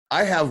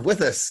I have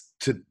with us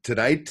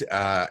tonight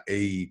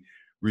a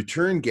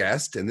return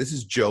guest, and this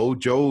is Joe.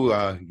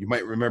 Joe, you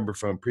might remember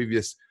from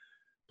previous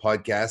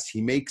podcasts,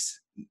 he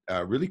makes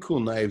really cool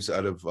knives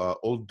out of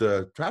old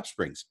trap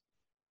springs.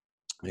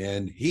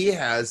 And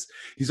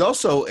he's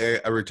also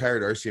a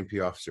retired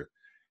RCMP officer,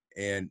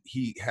 and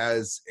he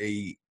has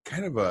a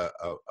kind of a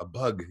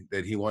bug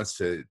that he wants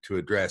to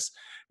address,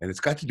 and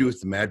it's got to do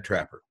with the Mad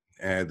Trapper.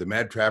 And the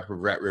Mad Trapper of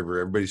Rat River,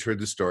 everybody's heard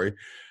the story,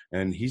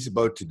 and he's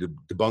about to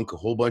debunk a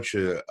whole bunch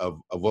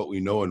of what we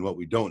know and what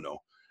we don't know.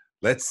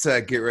 Let's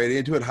get right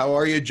into it. How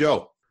are you,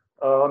 Joe?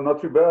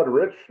 Not too bad,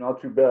 Rich.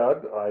 Not too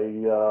bad.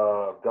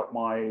 I got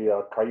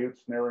my coyote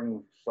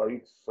snaring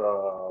sites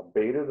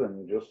baited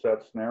and just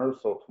set snares.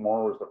 So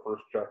tomorrow is the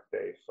first check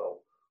day. So.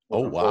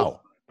 Oh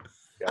wow!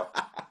 Yeah.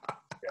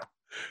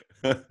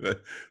 Yeah.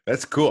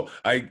 That's cool.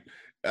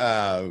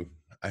 I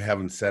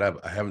haven't set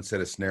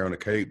a snare on a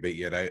coyote bait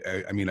yet.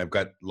 I mean, I've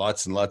got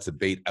lots and lots of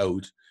bait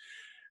out,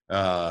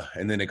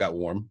 and then it got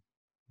warm,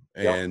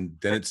 and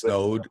then it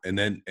snowed, and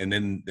then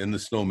the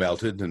snow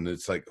melted, and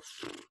it's like.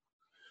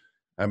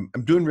 I'm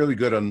doing really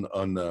good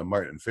on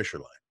Martin Fisher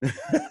line.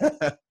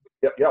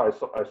 yeah. I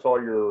saw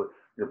your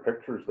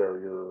pictures there.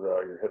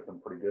 You're hitting them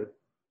pretty good.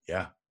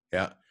 Yeah.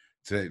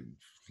 It's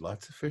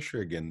lots of Fisher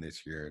again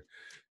this year.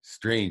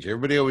 Strange.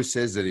 Everybody always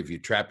says that if you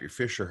trap your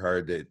Fisher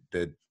hard,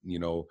 that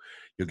you'll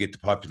get the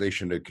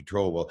population under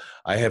control. Well,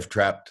 I have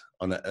trapped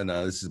and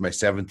this is my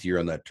 7th year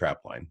on that trap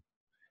line,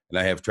 and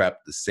I have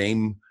trapped the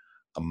same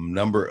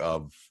number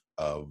of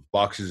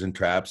boxes and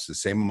traps, the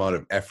same amount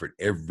of effort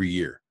every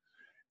year.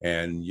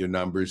 And your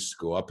numbers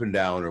go up and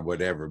down or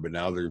whatever, but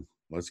now they're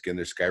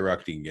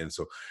skyrocketing again.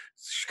 So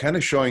it's kind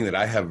of showing that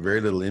I have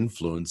very little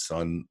influence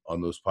on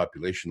those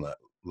population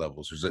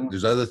levels.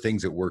 There's other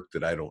things at work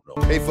that I don't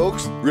know. Hey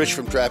folks, Rich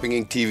from Trapping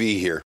Inc. TV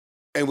here.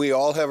 And we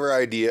all have our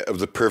idea of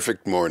the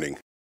perfect morning.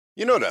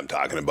 You know what I'm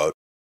talking about.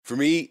 For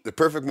me, the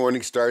perfect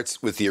morning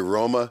starts with the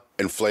aroma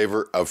and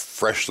flavor of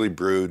freshly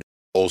brewed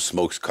Old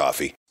Smokes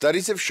coffee.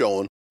 Studies have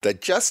shown that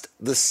just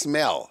the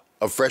smell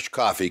of fresh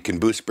coffee can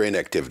boost brain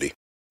activity.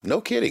 No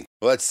kidding.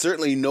 Well, that's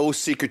certainly no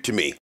secret to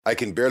me. I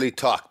can barely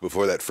talk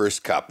before that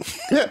first cup.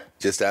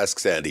 Just ask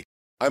Sandy.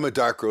 I'm a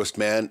dark roast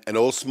man, and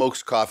Old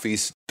Smokes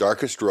Coffee's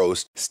darkest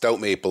roast, Stout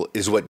Maple,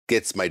 is what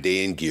gets my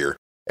day in gear.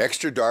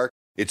 Extra dark,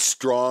 it's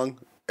strong,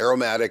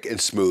 aromatic,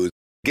 and smooth.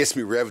 Gets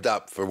me revved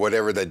up for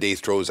whatever the day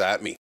throws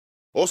at me.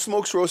 Old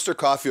Smokes roast their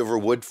coffee over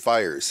wood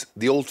fires,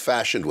 the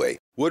old-fashioned way.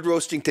 Wood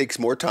roasting takes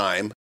more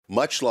time,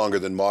 much longer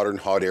than modern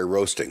hot air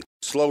roasting.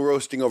 Slow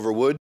roasting over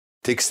wood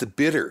takes the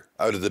bitter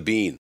out of the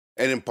bean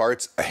and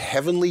imparts a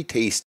heavenly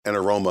taste and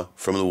aroma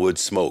from the wood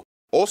smoke.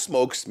 Old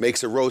Smokes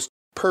makes a roast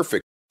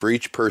perfect for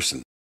each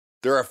person.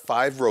 There are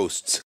 5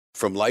 roasts,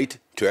 from light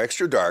to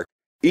extra dark,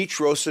 each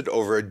roasted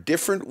over a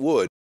different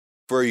wood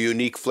for a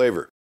unique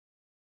flavor.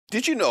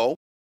 Did you know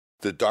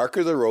the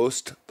darker the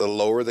roast, the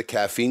lower the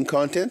caffeine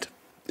content?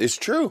 It's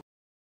true.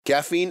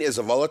 Caffeine is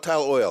a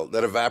volatile oil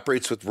that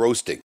evaporates with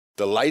roasting.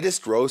 The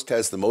lightest roast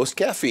has the most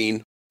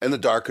caffeine, and the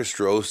darkest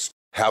roast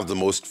have the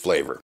most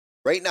flavor.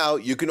 Right now,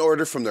 you can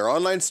order from their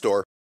online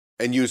store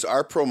and use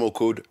our promo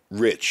code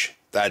RICH,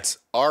 that's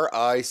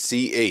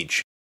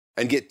RICH,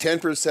 and get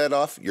 10%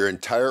 off your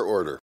entire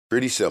order.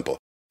 Pretty simple.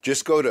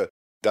 Just go to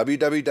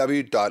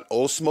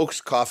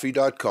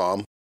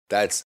www.oldsmokescoffee.com,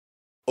 that's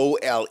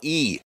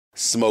OLE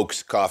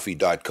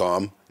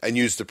smokescoffee.com, and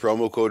use the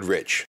promo code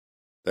RICH.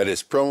 That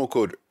is promo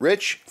code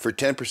RICH for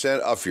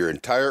 10% off your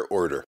entire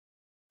order.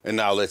 And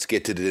now let's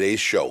get to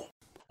today's show.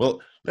 Well,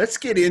 let's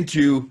get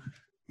into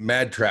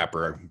Mad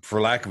Trapper, for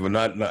lack of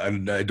I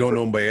don't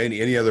know by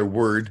any other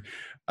word.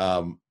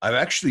 I've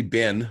actually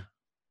been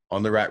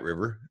on the Rat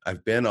River.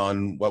 I've been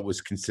on what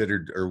was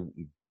considered, or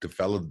the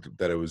fellow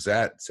that I was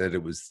at said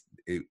it was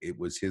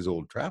his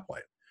old trap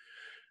line.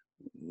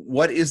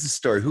 What is the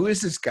story? Who is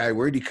this guy?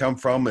 Where did he come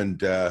from?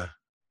 And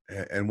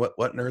what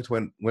on earth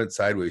went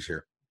sideways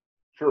here?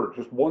 Sure.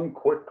 Just one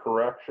quick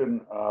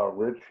correction,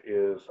 Rich,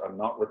 is I'm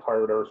not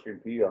retired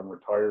RCMP. I'm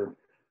retired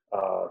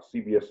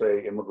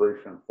CBSA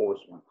Immigration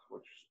Enforcement,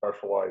 which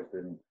specialized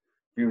in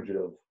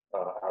fugitive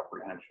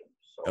apprehension.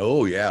 So.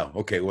 Oh yeah,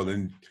 okay. Well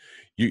then,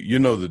 you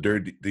know the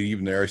dirt that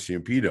even the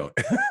RCMP don't.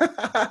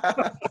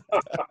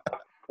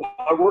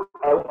 I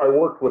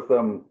worked with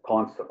them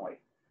constantly.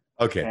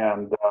 Okay.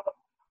 And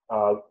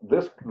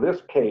this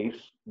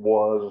case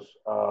was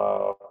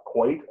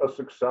quite a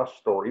success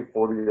story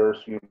for the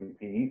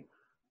RCMP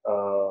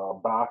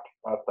back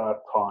at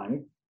that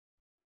time.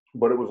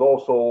 But it was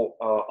also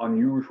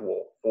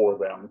unusual for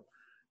them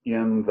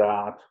in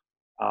that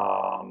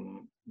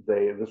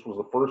this was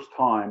the first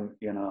time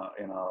in a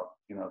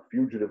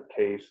fugitive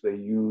case they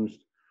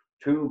used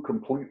 2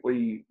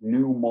 completely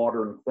new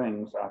modern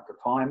things at the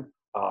time: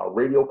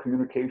 radio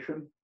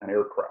communication and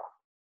aircraft.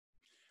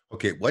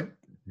 Okay, what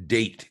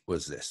date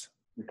was this?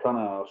 We kind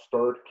of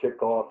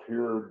kick off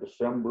here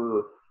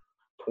December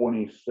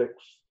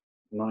 26,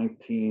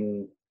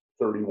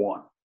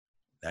 1931.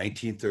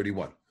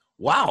 1931.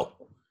 Wow.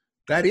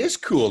 That is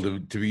cool to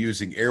be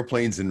using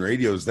airplanes and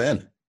radios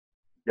then.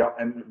 Yeah,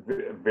 and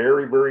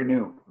very, very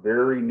new,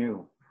 very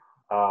new.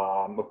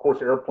 Of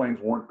course, airplanes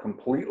weren't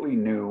completely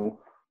new,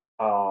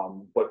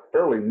 but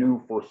fairly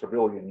new for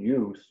civilian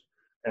use,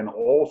 and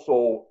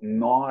also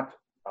not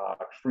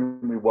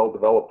extremely well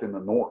developed in the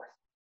north.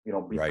 You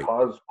know, Right.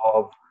 because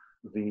of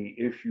the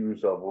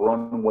issues of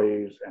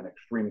runways and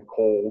extreme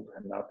cold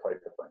and that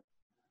type of thing.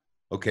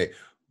 Okay.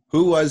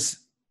 Who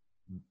was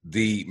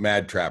the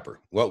Mad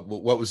Trapper? What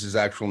was his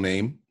actual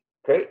name?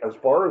 Okay, as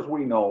far as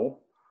we know,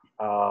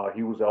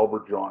 he was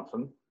Albert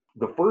Johnson.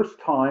 The first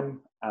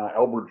time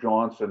Albert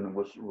Johnson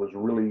was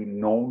really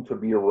known to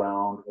be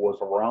around was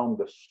around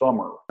the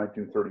summer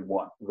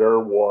 1931. There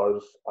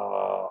was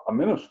a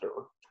minister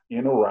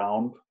in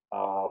around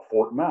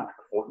Fort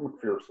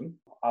McPherson,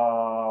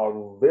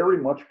 very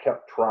much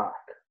kept track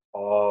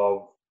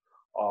of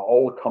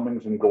all the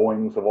comings and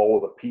goings of all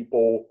of the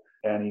people,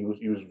 and he was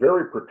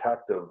very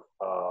protective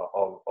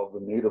of the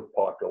native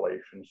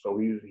population. So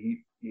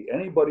he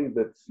anybody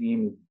that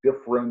seemed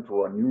different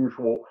or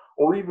unusual,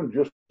 or even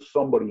just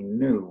somebody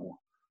new,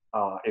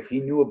 if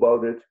he knew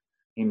about it,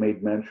 he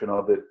made mention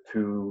of it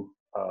to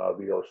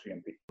the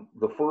RCMP.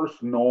 The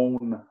first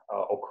known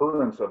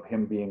occurrence of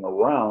him being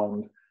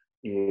around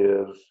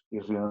is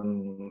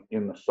in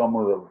the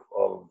summer of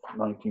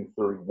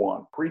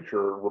 1931.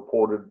 Preacher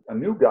reported a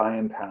new guy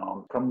in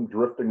town come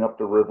drifting up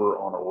the river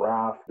on a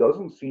raft.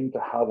 Doesn't seem to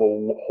have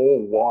a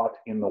whole lot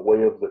in the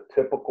way of the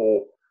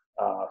typical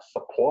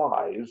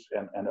supplies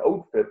and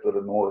outfit that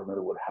a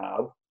northerner would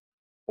have.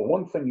 But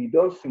one thing he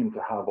does seem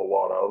to have a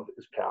lot of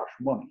is cash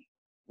money,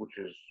 which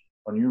is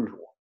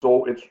unusual.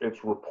 So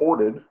it's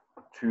reported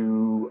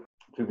to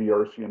the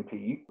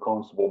RCMP.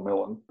 Constable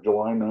Millen,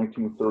 July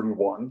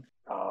 1931,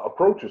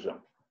 approaches him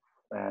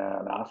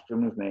and asks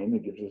him his name. He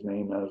gives his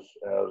name as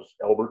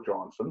Albert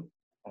Johnson.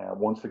 And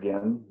once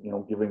again, you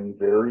know, giving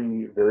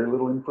very, very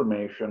little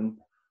information.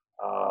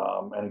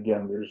 And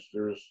again,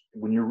 there's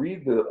when you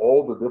read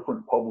all the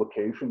different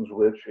publications,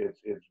 Rich,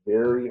 it's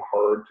very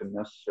hard to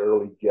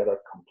necessarily get a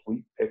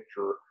complete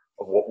picture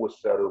of what was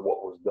said or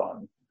what was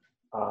done,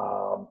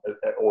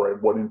 or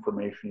what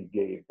information he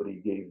gave. But he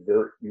gave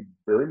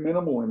very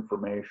minimal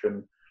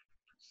information.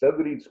 Said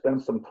that he'd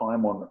spent some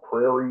time on the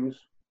prairies,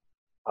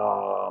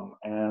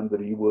 and that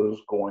he was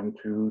going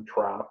to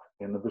trap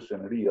in the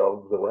vicinity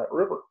of the Rat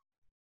River.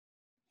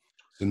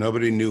 So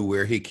nobody knew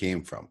where he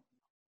came from.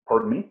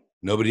 Pardon me?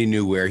 Nobody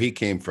knew where he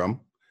came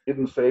from.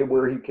 Didn't say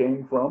where he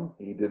came from.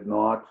 He did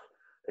not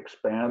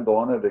expand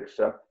on it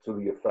except to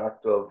the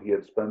effect of he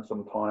had spent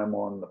some time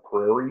on the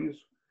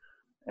prairies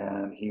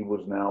and he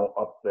was now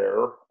up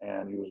there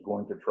and he was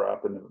going to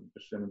trap in the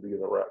vicinity of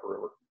the Rat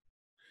River.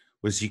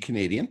 Was he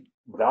Canadian?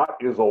 That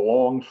is a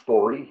long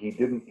story. He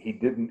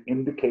didn't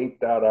indicate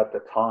that at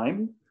the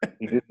time.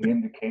 He didn't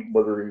indicate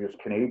whether he was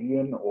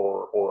Canadian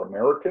or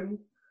American.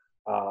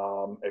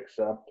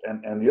 Except,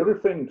 and the other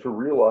thing to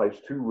realize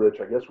too, Rich,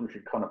 I guess we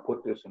should kind of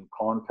put this in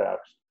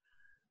context.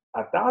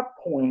 At that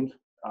point,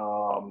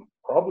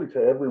 probably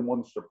to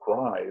everyone's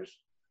surprise,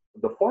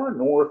 the far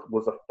north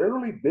was a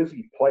fairly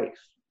busy place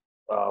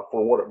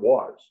for what it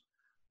was,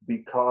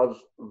 because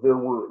there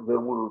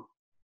was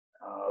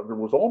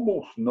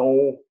almost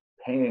no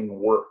paying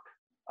work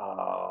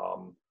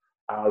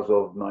as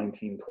of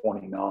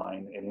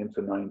 1929 and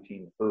into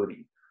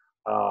 1930.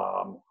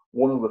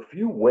 One of the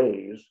few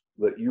ways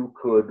that you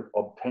could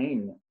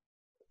obtain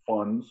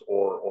funds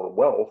or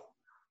wealth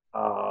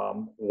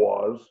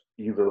was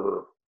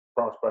either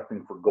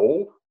prospecting for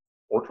gold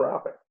or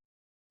trapping.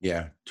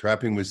 Yeah,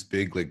 trapping was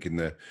big, like in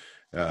the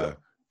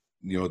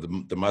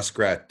the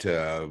muskrat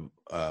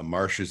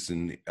marshes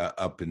and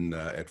up in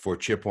at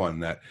Fort Chippewa.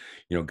 That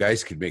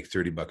guys could make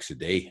 $30 a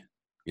day,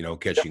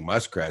 catching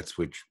muskrats,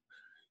 which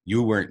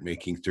you weren't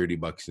making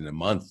 $30 in a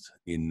month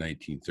in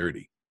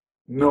 1930.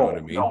 No, know what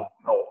I mean? No.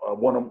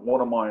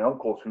 One of my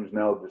uncles, who's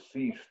now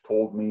deceased,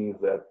 told me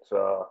that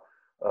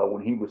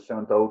when he was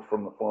sent out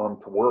from the farm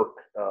to work,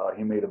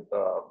 he made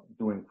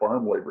doing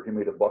farm labor. He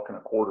made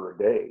 $1.25 a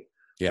day,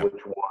 yeah,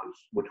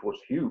 which was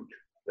huge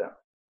then.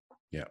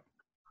 Yeah.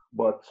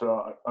 But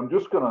I'm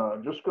just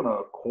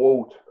gonna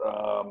quote,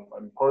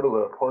 and part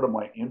of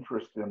my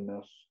interest in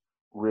this,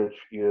 Rich,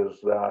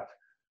 is that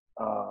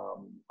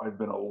I've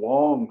been a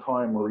long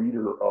time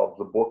reader of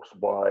the books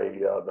by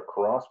the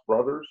Carras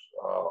brothers,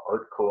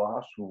 Art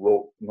Carras, who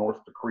wrote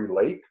North Decree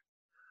Lake,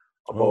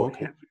 about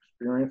his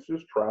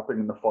experiences trapping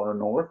in the far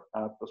north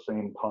at the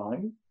same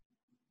time.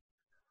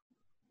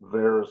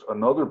 There's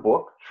another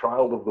book,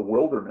 Child of the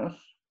Wilderness,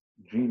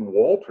 Gene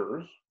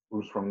Walters,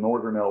 who's from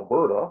northern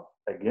Alberta,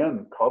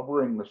 again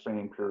covering the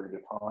same period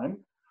of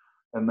time.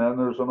 And then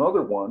there's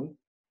another one,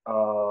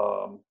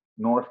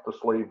 North to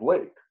Slave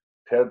Lake,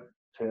 Ted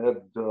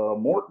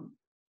Morton,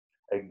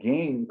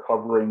 again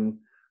covering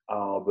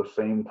the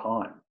same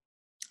time.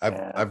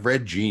 I've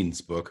read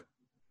Gene's book.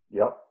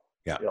 Yep.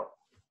 Yeah. Yep.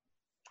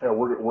 Yeah,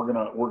 we're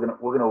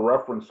gonna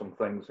reference some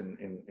things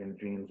in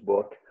Gene's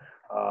book.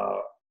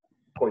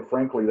 Quite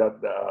frankly, that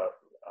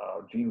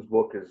Gene's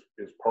book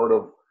is part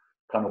of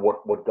kind of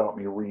what got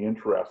me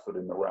reinterested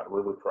in the Rat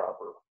River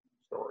Trapper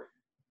story.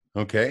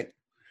 Okay,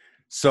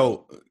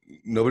 So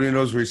nobody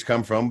knows where he's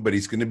come from, but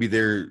he's going to be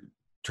there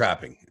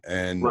trapping.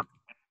 And Right.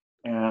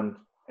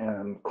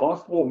 And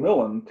Constable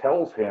Millen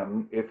tells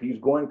him if he's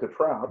going to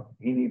trap,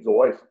 he needs a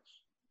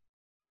license.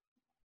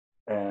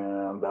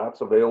 And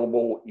that's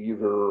available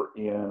either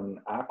in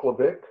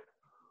Aklavik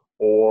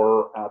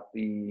or at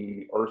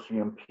the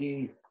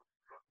RCMP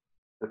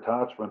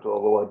detachment,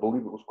 although I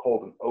believe it was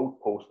called an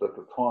outpost at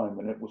the time,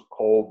 and it was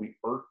called the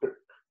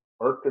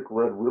Arctic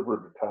Red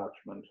River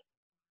Detachment,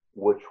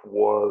 which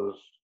was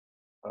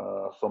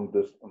some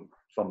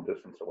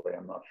distance away.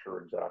 I'm not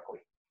sure exactly.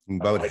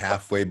 about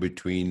halfway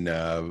between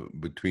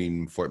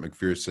Fort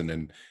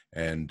McPherson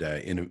and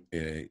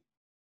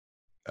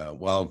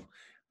well,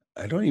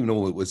 I don't even know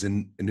what was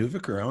in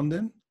Inuvik around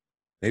then.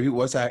 Maybe it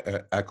was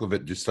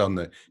Aklavik, just on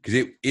the,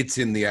 because it's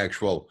in the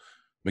actual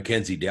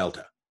Mackenzie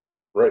Delta.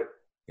 Right.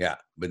 Yeah,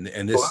 but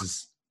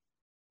this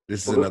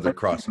is another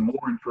crossing.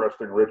 More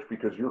interesting, Rich,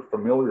 because you're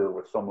familiar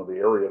with some of the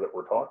area that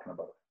we're talking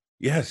about.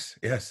 Yes.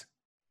 Yeah.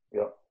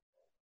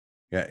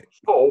 Yeah.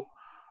 So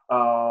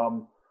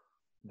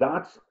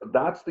that's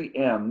the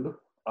end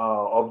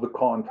of the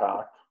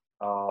contact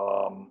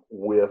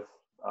with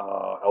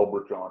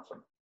Albert Johnson.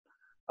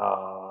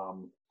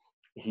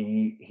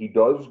 He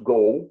does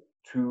go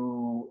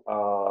to.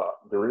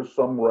 There is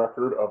some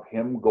record of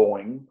him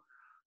going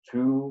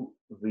to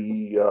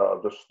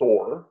the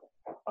store.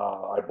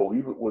 I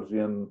believe it was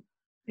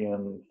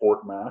in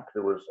Fort Mac.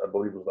 There was, I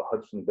believe, it was the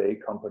Hudson Bay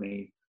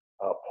Company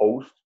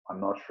post. I'm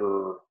not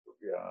sure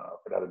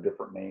if it had a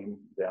different name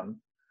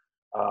then.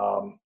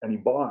 And he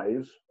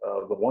buys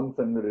the one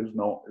thing that is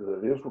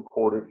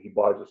recorded. He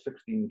buys a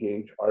 16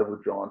 gauge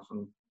Ivor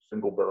Johnson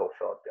single barrel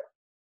shotgun.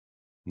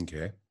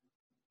 Okay.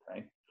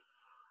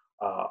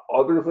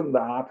 Other than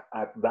that,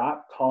 at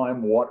that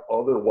time, what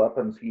other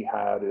weapons he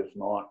had is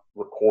not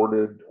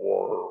recorded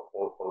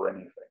or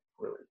anything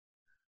really.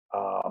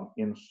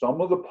 In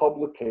some of the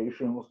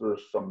publications,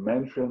 there's some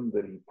mention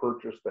that he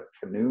purchased a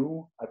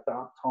canoe at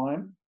that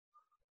time,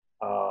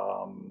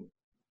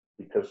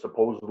 because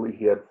supposedly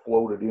he had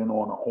floated in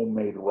on a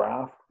homemade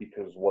raft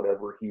because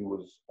whatever he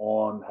was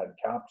on had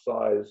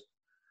capsized.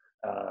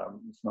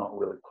 It's not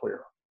really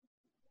clear.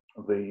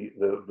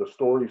 The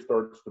story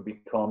starts to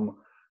become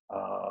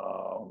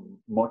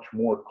much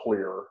more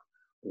clear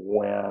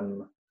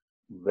when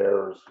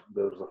there's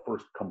the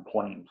first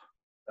complaint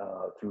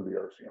to the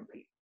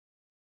RCMP.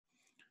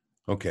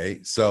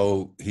 Okay,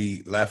 so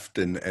he left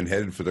and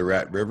headed for the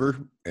Rat River.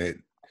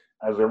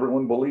 As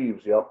everyone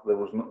believes, yep, there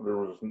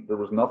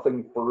was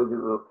nothing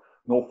further,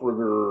 no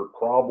further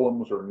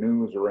problems or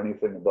news or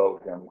anything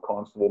about him.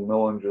 Constable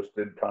Millen just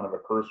did kind of a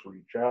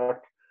cursory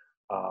check.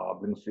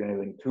 Didn't see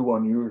anything too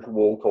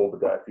unusual. Told the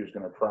guy if he was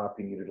going to trap,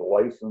 he needed a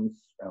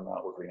license, and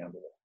that was the end of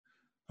it.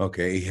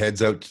 Okay, he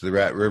heads out to the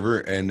Rat River,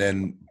 and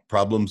then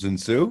problems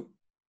ensue?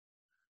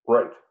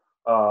 Right.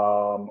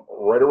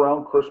 Right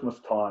around Christmas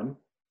time,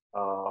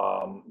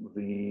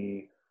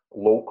 the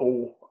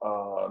local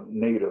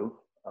native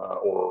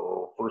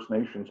or First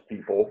Nations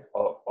people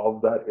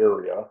of that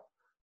area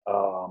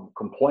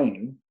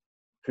complain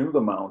to the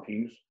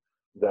Mounties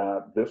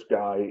that this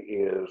guy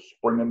is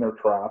springing their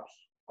traps,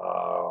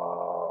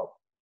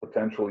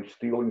 potentially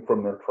stealing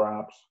from their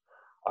traps.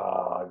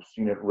 I've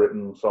seen it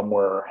written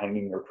somewhere,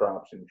 hanging their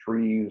traps in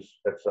trees,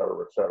 et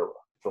cetera, et cetera.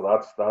 So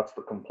that's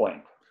the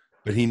complaint.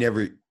 But he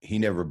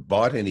never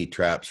bought any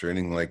traps or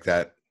anything like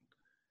that.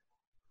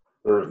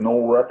 There's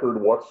no record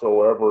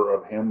whatsoever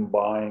of him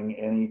buying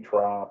any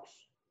traps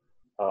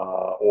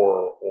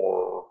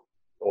or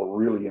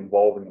really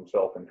involving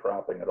himself in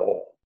trapping at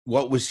all.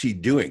 What was he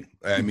doing?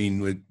 I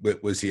mean,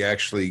 was he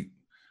actually?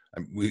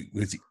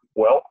 Was he?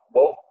 Well,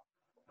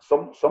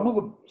 some of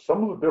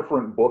the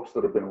different books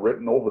that have been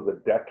written over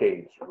the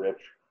decades,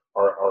 Rich,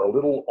 are a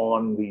little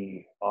on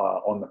the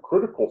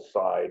critical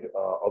side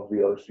of the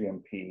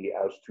RCMP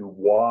as to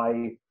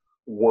why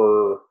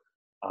were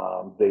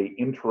they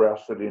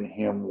interested in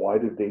him? Why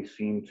did they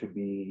seem to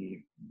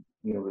be?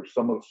 There's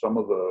some of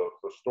the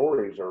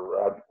stories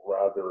are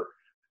rather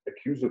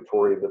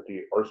accusatory that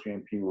the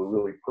RCMP were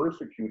really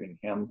persecuting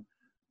him,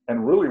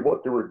 and really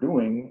what they were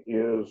doing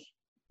is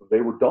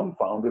they were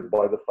dumbfounded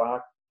by the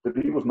fact that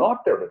he was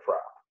not there to trap.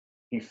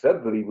 He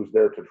said that he was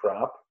there to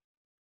trap,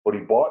 but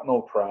he bought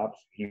no traps.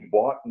 He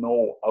bought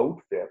no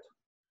outfit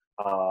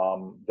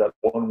that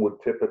one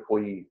would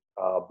typically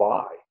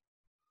buy.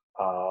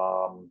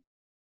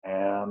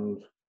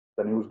 And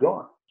then he was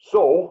gone.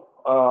 So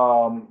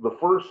the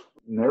first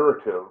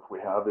narrative we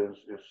have is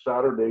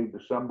Saturday,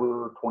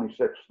 December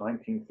 26,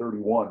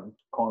 1931.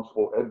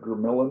 Constable Edgar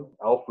Millen,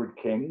 Alfred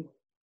King,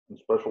 and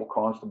Special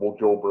Constable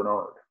Joe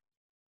Bernard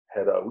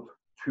head out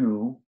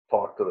to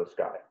talk to this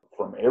guy.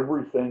 From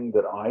everything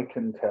that I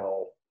can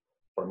tell,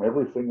 from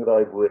everything that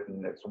I've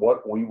written, it's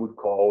what we would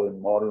call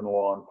in modern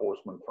law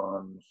enforcement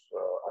terms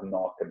a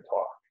knock and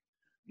talk.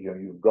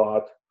 You've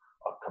got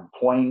a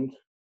complaint.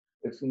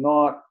 It's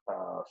not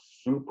a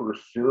super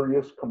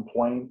serious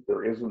complaint.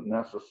 There isn't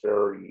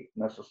necessarily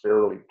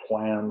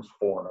plans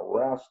for an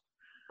arrest.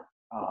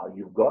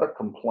 you've got a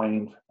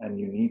complaint and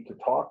you need to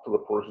talk to the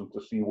person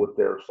to see what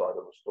their side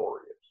of the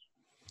story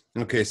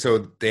is. Okay,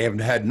 so they haven't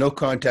had no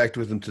contact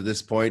with him to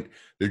this point.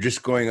 They're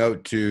just going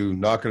out to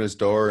knock on his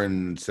door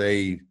and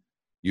say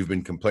you've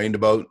been complained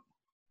about,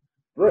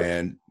 Right.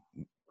 and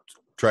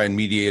try and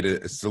mediate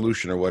a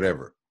solution or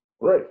whatever.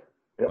 Right.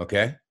 Yep.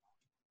 Okay.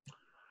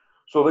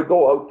 So they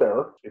go out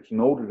there. It's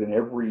noted in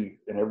every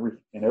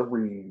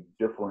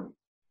different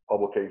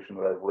publication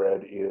that I've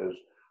read is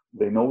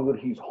they know that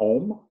he's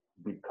home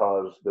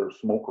because there's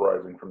smoke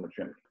rising from the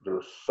chimney.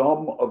 There's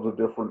some of the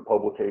different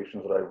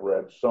publications that I've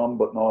read, some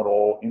but not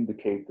all,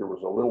 indicate there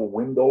was a little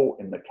window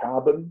in the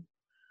cabin,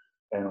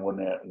 and when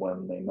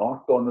they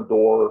knocked on the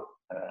door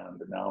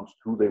and announced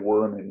who they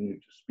were and they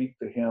needed to speak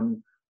to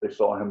him, they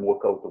saw him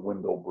look out the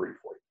window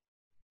briefly.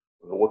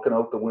 The looking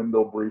out the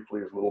window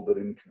briefly is a little bit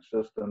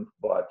inconsistent,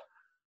 but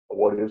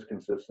what is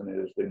consistent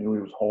is they knew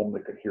he was home. They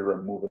could hear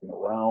him moving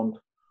around,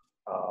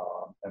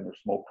 and there's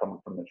smoke coming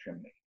from the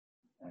chimney,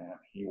 and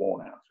he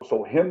won't answer.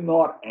 So him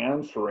not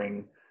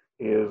answering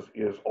is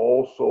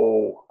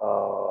also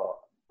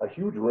a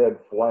huge red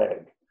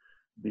flag,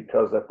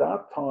 because at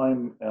that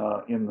time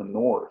in the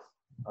north,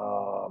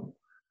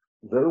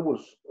 there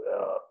was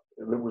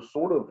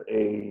sort of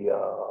a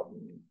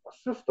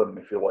system,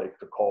 if you like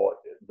to call it,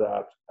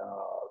 that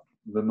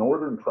the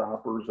northern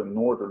trappers and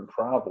northern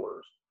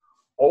travelers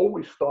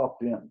always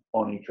stopped in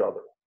on each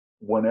other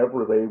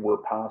whenever they were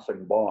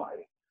passing by.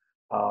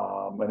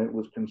 And it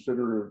was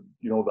considered,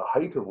 the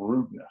height of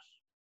rudeness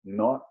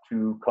not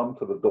to come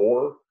to the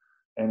door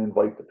and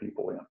invite the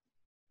people in.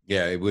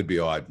 Yeah, it would be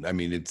odd. I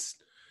mean,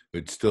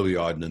 it'd still be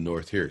odd in the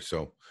north here.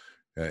 So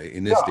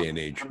in this day and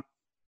age.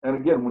 And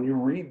again, when you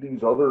read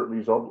these other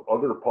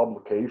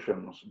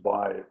publications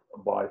by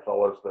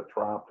fellas that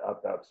trapped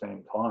at that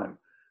same time,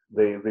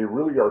 they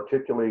really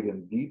articulate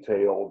in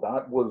detail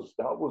that was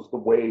the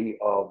way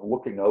of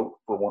looking out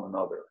for one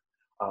another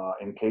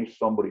in case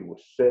somebody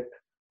was sick,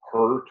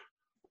 hurt,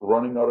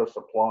 running out of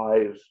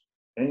supplies,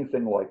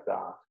 anything like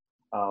that.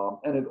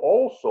 And it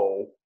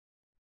also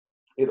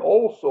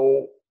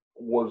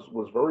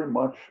was very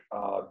much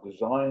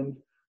designed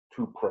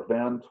to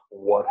prevent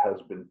what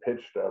has been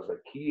pitched as a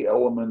key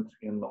element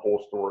in the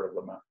whole story of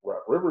the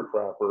Rat River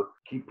Trapper,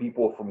 keep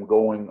people from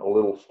going a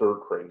little stir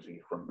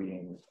crazy from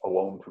being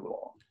alone too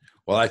long.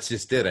 Well, that's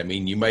just it. I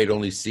mean, you might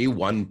only see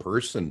one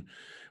person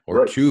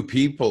or two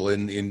people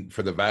in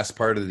for the vast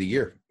part of the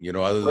year,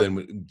 other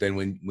than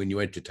when you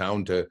went to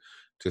town to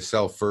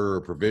sell fur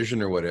or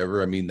provision or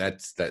whatever. I mean,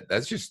 that's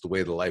just the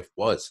way the life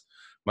was.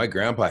 My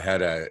grandpa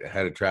had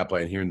a trap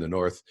line here in the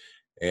north,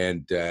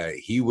 and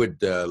he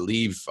would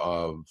leave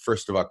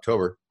 1st of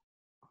October,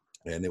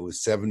 and it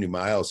was 70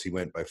 miles he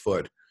went by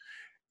foot,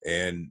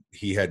 and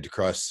he had to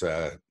cross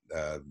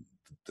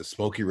the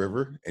Smoky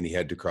River, and he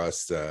had to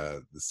cross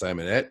the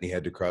Simonette, and he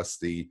had to cross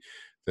the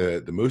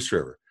Moose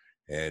River,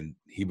 and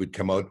he would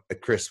come out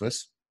at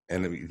Christmas,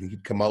 and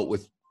he'd come out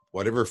with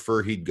whatever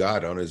fur he'd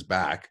got on his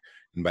back,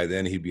 and by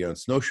then he'd be on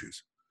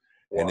snowshoes.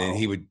 Wow. And then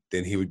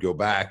he would go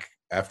back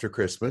after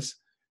Christmas,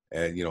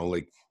 and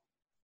like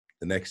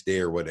the next day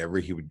or whatever,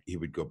 he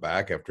would go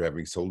back after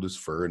having sold his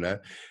fur and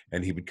that,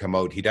 and he would come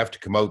out. He'd have to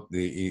come out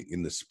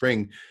in the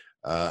spring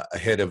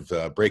ahead of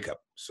breakup,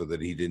 so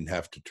that he didn't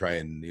have to try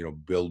and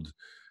build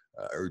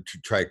or to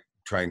try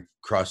and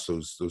cross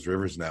those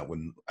rivers now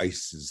when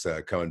ice is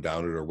coming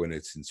down it, or when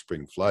it's in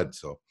spring flood.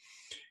 So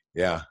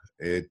yeah,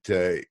 it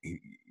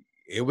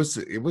was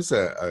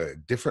a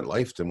different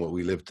life than what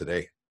we live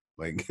today.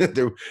 Like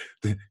the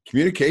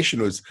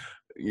communication was,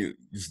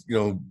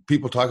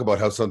 people talk about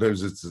how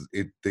sometimes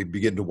they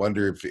begin to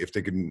wonder if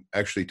they can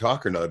actually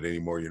talk or not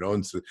anymore,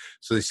 and so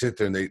they sit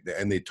there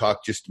and they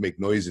talk just to make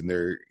noise in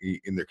their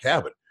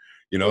cabin,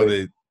 right.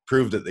 They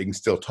prove that they can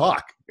still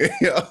talk.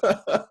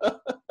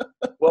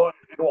 Well,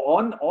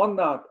 on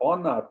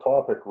that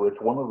topic, Rich,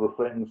 one of the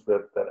things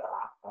that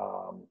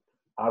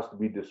has to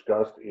be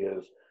discussed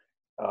is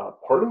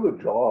part of the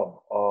job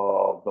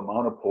of the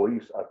mounted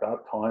police at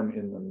that time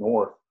in the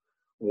north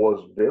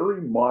was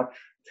very much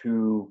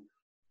to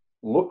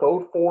look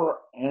out for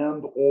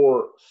and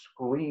or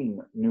screen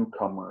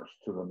newcomers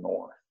to the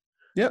north.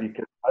 Yeah.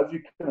 Because as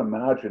you can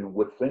imagine,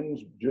 with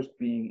things just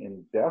being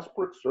in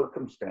desperate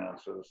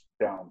circumstances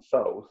down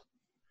south,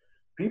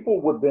 people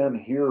would then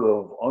hear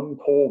of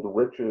untold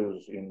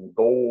riches in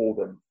gold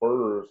and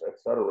furs, et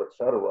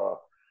cetera,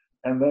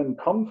 and then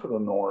come to the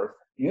north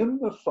in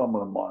the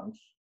summer months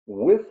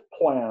with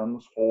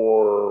plans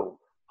for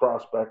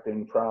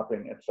prospecting,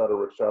 trapping, et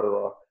cetera,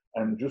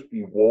 and just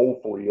be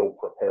woefully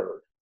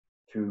ill-prepared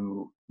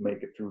to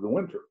make it through the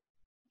winter.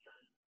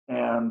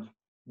 And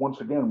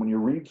once again, when you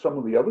read some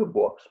of the other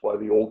books by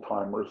the old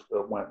timers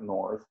that went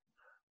north,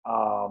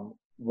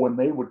 when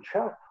they would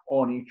check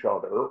on each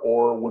other,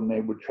 or when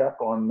they would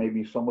check on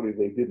maybe somebody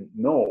they didn't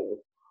know,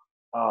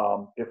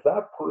 if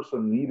that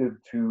person needed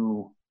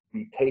to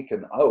be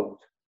taken out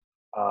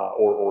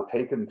or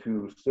taken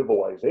to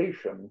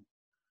civilization,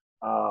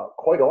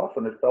 quite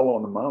often it fell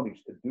on the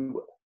Mounties to do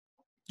it.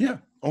 Yeah.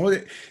 Oh,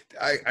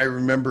 I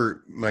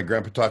remember my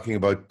grandpa talking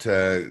about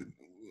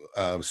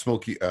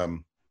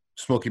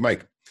Smoky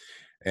Mike,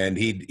 and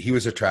he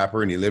was a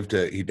trapper, and he lived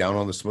he down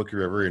on the Smoky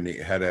River, and he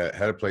had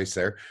a place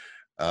there.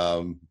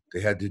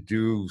 They had to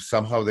do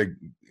somehow. They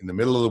in the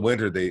middle of the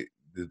winter, the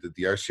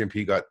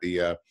RCMP got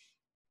the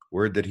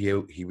word that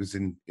he was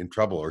in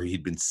trouble, or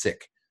he'd been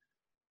sick.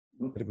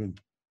 Would have been,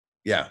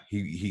 yeah,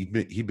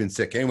 he'd been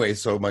sick anyway.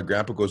 So my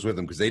grandpa goes with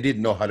him because they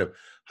didn't know how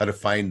to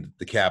find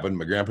the cabin.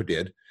 My grandpa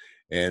did,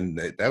 and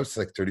that was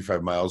like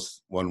 35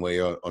 miles one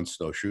way on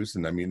snowshoes.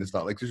 And I mean, it's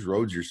not like there's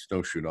roads you're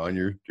snowshoeing on.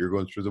 You're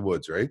going through the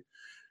woods, right?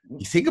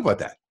 You think about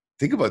that.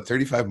 Think about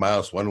 35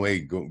 miles one way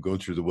going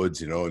through the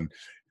woods, and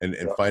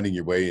finding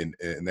your way and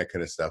that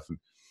kind of stuff. And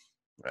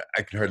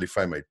I can hardly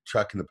find my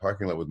truck in the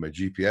parking lot with my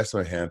GPS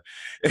in my hand.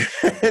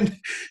 And,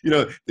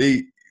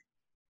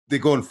 they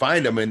go and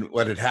find him. And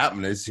what had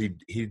happened is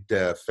he'd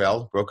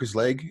fell, broke his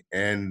leg,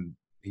 and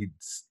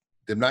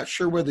they're not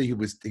sure whether he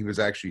was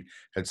actually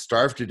had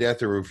starved to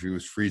death or if he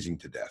was freezing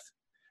to death.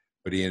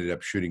 But he ended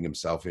up shooting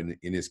himself in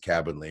his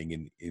cabin,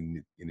 laying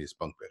in his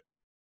bunk bed.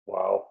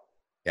 Wow.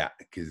 Yeah,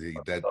 because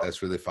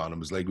that's where they found him.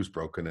 His leg was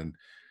broken,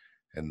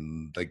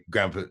 and like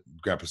Grandpa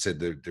said,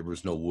 there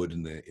was no wood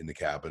in the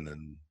cabin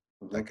and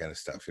that kind of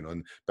stuff.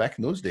 And back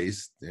in those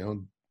days,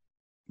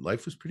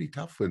 life was pretty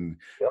tough, and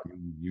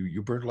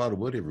you burned a lot of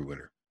wood every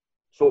winter.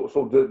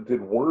 So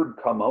did word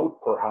come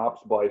out perhaps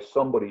by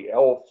somebody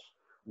else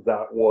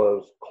that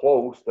was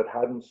close that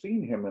hadn't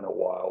seen him in a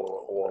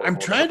while? Or I'm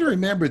trying to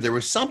remember. There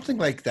was something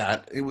like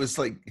that. It was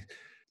like.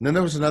 And then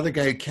there was another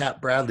guy,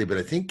 Cap Bradley, but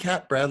I think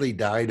Cap Bradley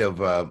died of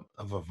a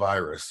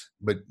virus,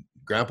 but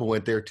Grandpa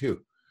went there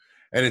too.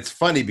 And it's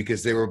funny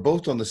because they were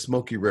both on the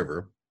Smoky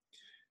River.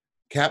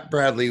 Cap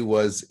Bradley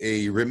was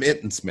a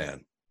remittance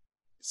man.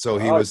 So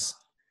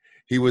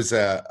he was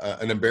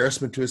an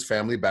embarrassment to his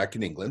family back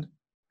in England.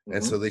 Mm-hmm.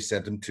 And so they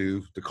sent him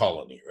to the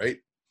colony, right?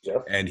 Yes.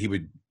 And he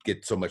would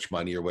get so much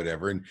money or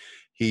whatever. And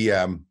he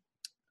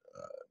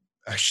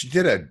she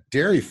did a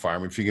dairy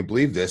farm, if you can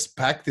believe this.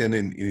 Back then,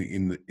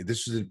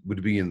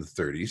 would be in the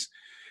 30s.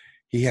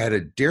 He had a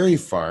dairy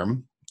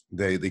farm.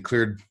 They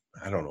cleared,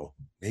 I don't know,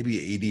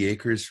 maybe 80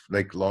 acres,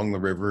 like along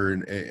the river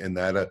and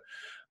that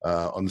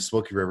on the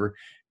Smoky River.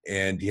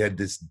 And he had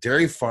this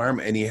dairy farm,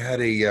 and he had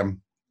a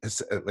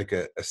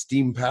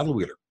steam paddle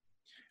wheeler,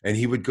 and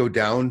he would go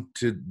down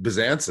to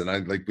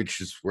Byzantin,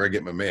 which is where I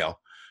get my mail.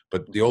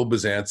 But the old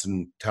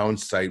Byzantin town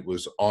site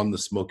was on the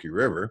Smoky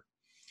River.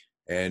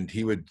 And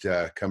he would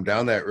come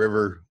down that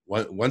river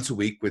once a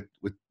week with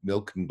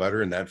milk and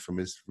butter and that from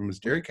his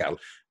dairy cattle,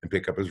 and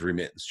pick up his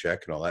remittance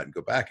check and all that and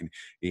go back. And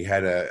he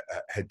had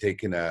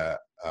taken a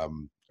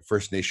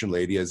First Nation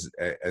lady as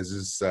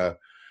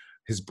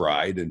his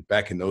bride. And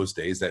back in those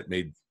days, that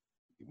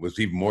was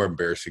even more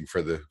embarrassing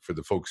for the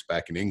folks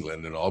back in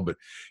England and all. But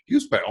he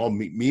was by all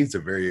means a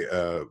very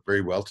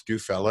very well-to-do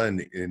fella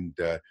and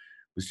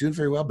was doing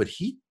very well. But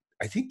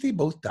I think they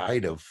both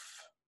died of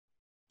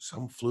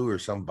some flu or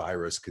some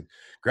virus.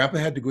 Grandpa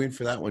had to go in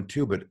for that one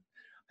too, but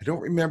I don't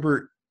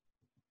remember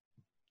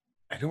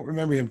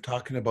him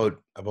talking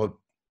about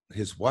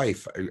his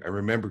wife. I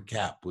remember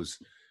Cap was,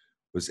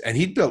 and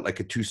he'd built like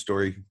a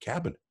 2-story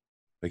cabin.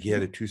 Like he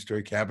had a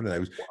 2-story cabin,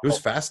 and it was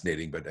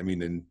fascinating. But I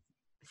mean, and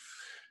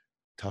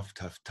tough.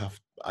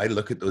 I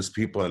look at those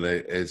people, and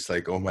it's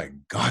like, oh my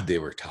God, they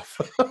were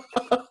tough.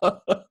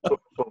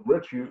 So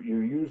Rich, you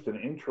used an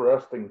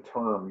interesting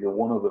term. You're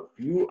one of the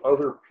few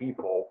other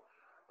people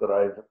that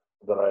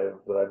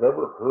I've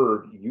ever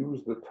heard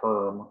use the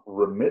term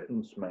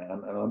remittance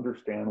man and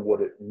understand what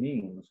it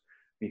means,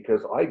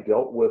 because I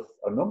dealt with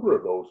a number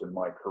of those in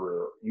my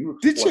career.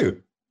 Did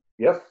you?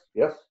 Yes.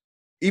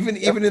 Even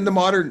in the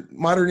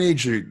modern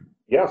age.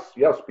 Yes,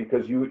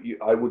 because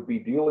I would be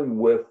dealing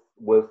with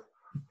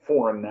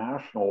foreign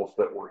nationals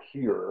that were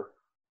here,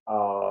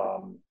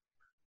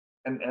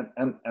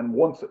 and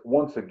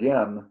once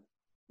again,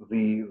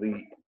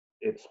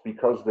 it's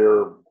because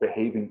they're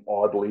behaving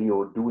oddly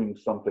or doing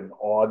something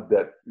odd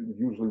that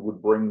usually would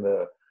bring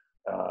it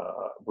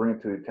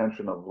to the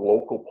attention of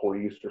local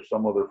police or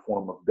some other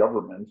form of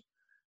government.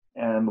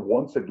 And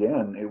once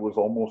again, it was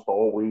almost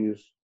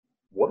always,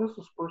 what is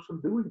this person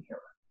doing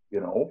here?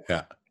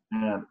 Yeah.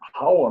 And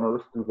how on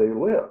earth do they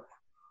live?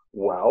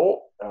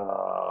 Well,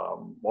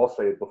 I'll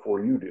say it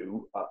before you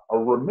do. A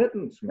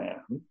remittance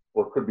man,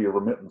 or it could be a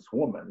remittance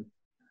woman,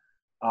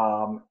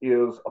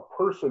 is a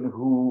person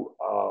who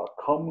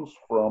comes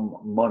from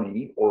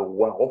money or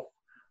wealth,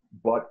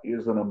 but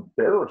is an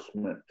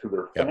embarrassment to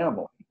their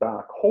family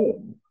back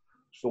home.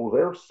 So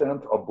they're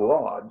sent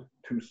abroad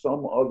to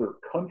some other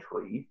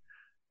country,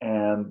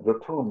 and the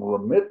term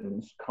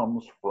remittance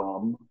comes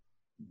from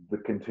the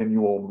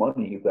continual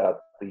money that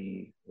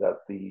the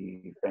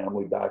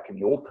family back in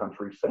the old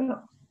country sends.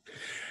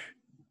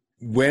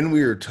 When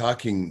we were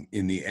talking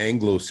in the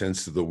Anglo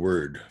sense of the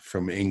word,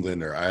 from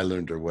England or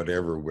Ireland or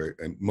whatever, where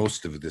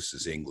most of this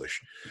is English,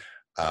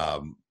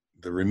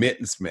 the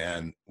remittance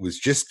man was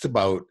just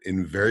about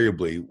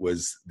invariably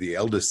was the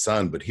eldest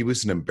son, but he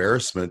was an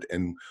embarrassment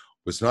and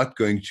was not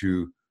going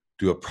to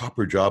do a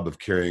proper job of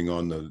carrying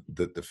on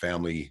the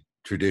family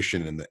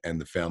tradition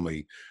and the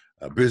family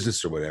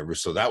business or whatever.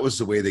 So that was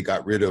the way they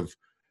got rid of,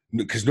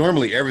 because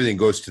normally everything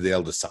goes to the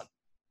eldest son.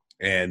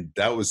 And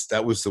that was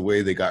the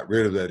way they got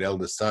rid of that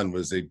eldest son,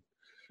 was they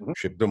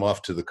shipped him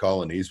off to the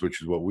colonies,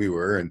 which is what we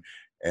were.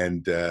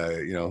 And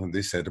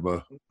they sent him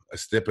a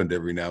stipend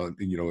every now and,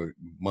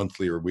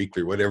 monthly or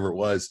weekly, whatever it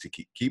was, to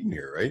keep him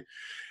here. Right.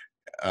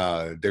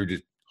 They're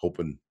just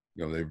hoping,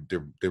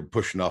 they're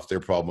pushing off their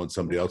problem on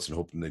somebody else and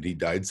hoping that he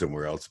died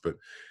somewhere else. But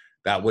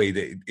that way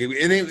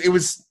it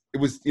was,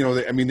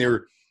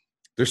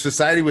 their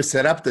society was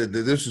set up that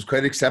this was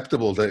quite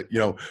acceptable, that,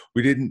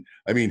 we didn't,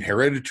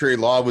 hereditary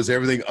law was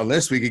everything,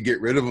 unless we could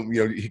get rid of him,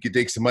 he could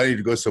take some money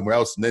to go somewhere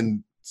else, and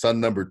then son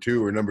number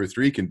 2 or number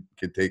 3 can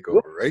take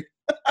over. Right.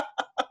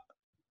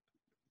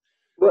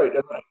 Right.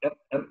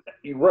 And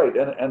you're right.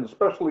 And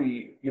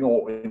especially,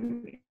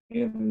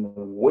 in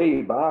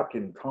way back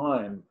in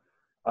time,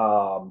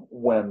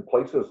 when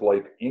places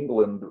like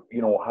England,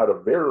 had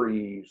a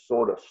very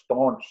sort of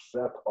staunch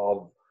set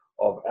of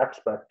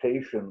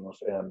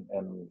expectations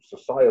and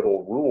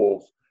societal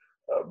rules,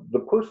 the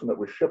person that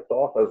was shipped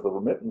off as the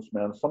remittance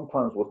man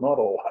sometimes was not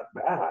all that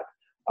bad.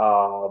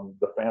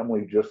 The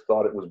family just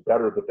thought it was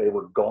better that they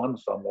were gone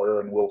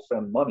somewhere, and we'll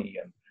send money,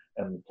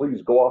 and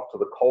please go off to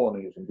the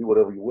colonies and do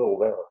whatever you will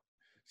there.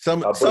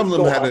 Some of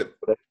them had it.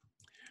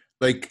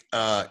 Like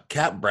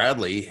Cap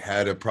Bradley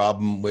had a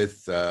problem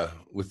with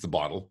the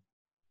bottle.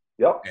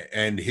 Yep.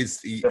 And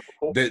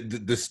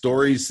the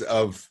stories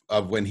of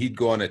when he'd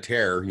go on a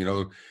tear,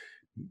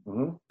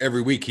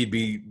 every week he'd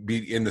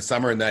be in the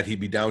summer, and that he'd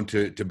be down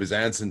to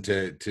Byzantium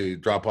to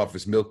drop off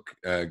his milk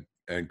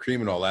and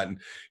cream and all that. And,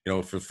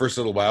 for the first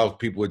little while,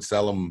 people would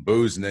sell him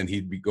booze, and then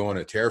he'd be going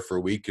on a tear for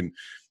a week.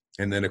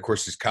 And then, of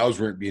course, his cows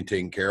weren't being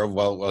taken care of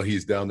while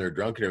he's down there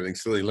drunk and everything.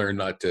 So he learned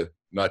not to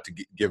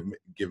give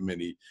him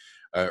any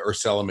or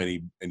sell him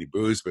any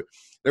booze. But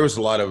there was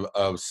a lot of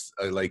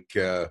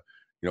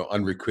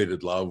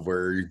unrequited love,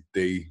 where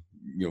they,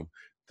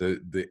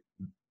 the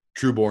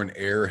trueborn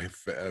heir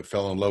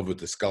fell in love with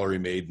the scullery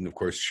maid, and of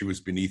course she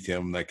was beneath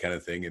him, that kind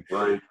of thing. And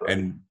right.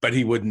 But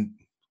he wouldn't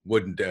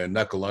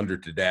knuckle under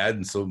to dad,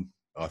 and so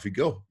off you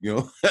go.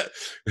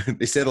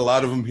 They sent a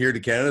lot of them here to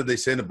Canada. They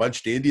sent a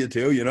bunch to India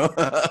too.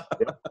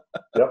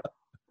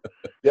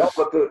 Yeah,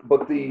 but the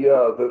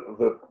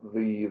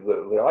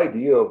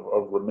idea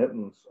of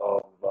remittance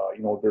of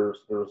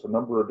there's a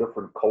number of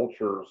different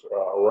cultures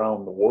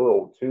around the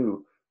world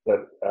too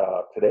that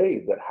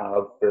today that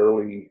have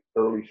fairly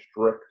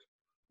strict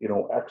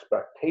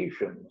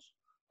expectations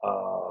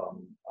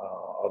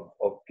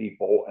of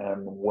people,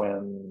 and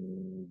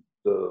when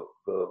the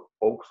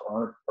folks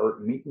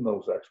aren't meeting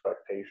those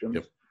expectations,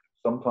 yep,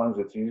 sometimes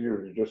it's easier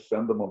to just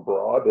send them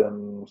abroad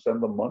and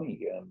send them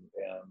money and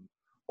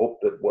hope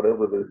that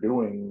whatever they're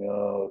doing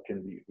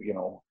can be,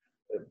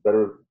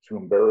 better to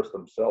embarrass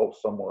themselves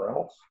somewhere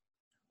else.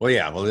 Well,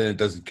 yeah. Well, then it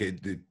doesn't.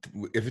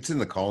 If it's in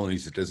the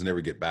colonies, it doesn't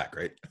ever get back,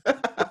 right?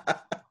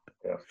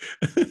 Yeah.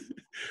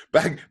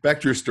 Back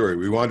to your story.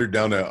 We wandered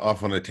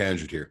off on a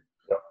tangent here.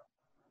 Yeah.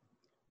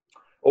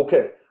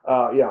 Okay.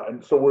 Yeah,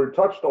 and so we're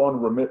touched on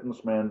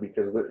remittance man,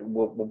 because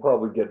we'll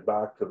probably get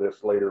back to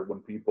this later when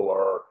people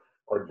are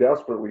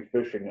desperately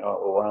fishing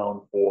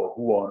around for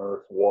who on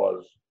earth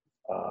was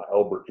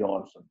Albert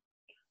Johnson.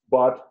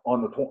 But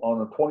on the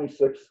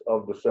 26th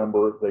of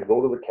December, they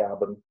go to the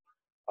cabin,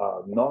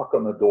 knock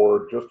on the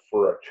door just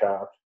for a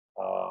chat.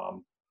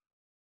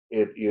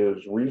 It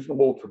is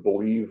reasonable to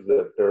believe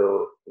that there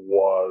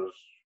was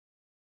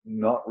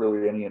not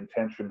really any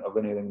intention of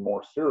anything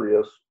more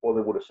serious, or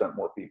they would have sent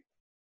more people.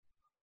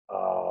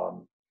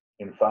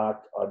 In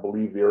fact, I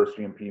believe the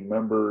RCMP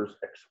members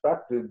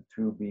expected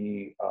to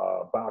be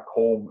back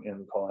home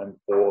in time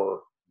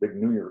for big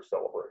New Year's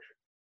celebration.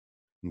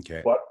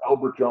 Okay. But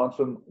Albert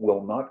Johnson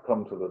will not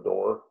come to the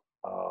door,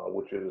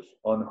 which is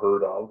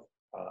unheard of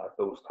at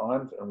those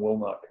times, and will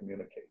not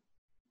communicate.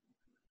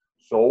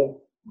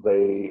 So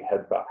they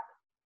head back,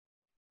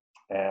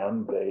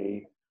 and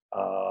they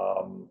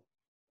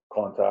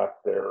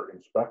contact their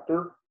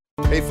inspector.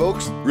 Hey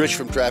folks, Rich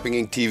from Trapping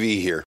Inc.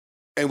 TV here.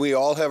 And we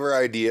all have our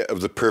idea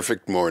of the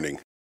perfect morning.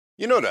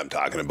 You know what I'm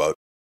talking about.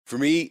 For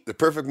me, the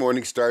perfect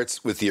morning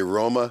starts with the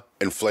aroma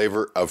and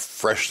flavor of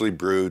freshly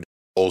brewed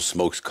Old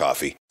Smokes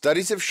coffee.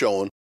 Studies have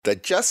shown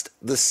that just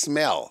the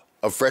smell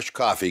of fresh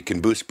coffee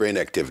can boost brain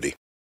activity.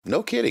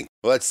 No kidding.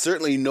 Well, that's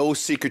certainly no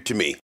secret to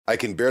me. I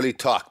can barely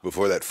talk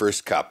before that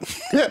first cup.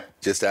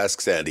 Just ask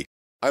Sandy.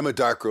 I'm a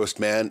dark roast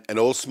man, and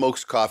Old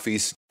Smokes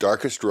Coffee's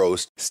darkest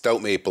roast,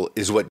 Stout Maple,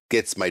 is what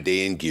gets my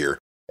day in gear.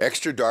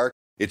 Extra dark,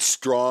 it's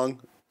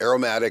strong,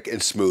 aromatic,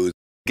 and smooth.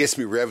 Gets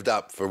me revved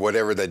up for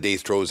whatever the day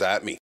throws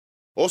at me.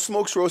 Old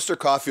Smokes roast their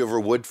coffee over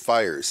wood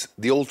fires,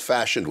 the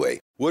old-fashioned way.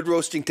 Wood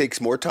roasting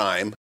takes more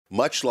time,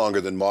 much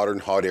longer than modern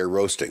hot air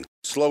roasting.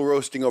 Slow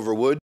roasting over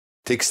wood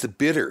takes the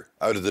bitter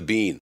out of the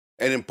bean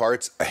and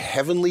imparts a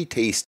heavenly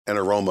taste and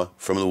aroma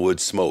from the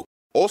wood smoke.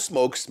 Old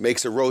Smokes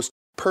makes a roast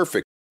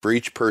perfect for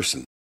each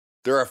person.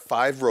 There are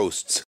 5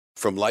 roasts,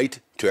 from light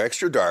to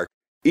extra dark,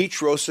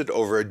 each roasted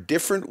over a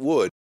different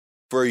wood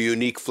for a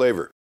unique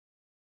flavor.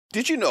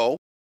 Did you know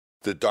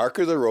The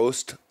darker the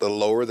roast, the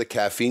lower the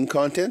caffeine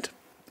content?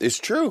 It's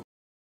true.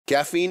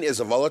 Caffeine is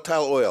a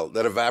volatile oil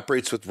that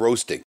evaporates with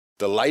roasting.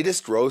 The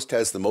lightest roast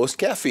has the most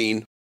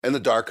caffeine, and the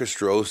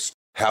darkest roasts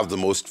have the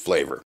most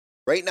flavor.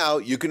 Right now,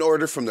 you can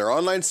order from their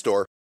online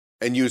store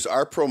and use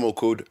our promo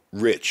code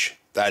RICH,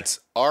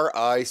 that's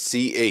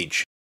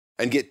RICH,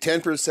 and get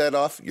 10%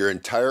 off your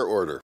entire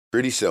order.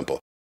 Pretty simple.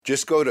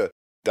 Just go to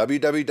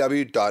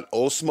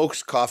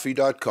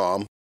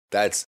www.olesmokescoffee.com,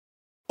 that's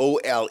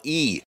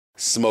OLE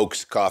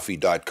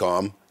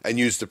smokescoffee.com, and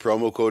use the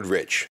promo code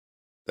RICH.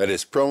 That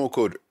is promo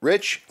code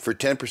RICH for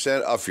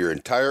 10% off your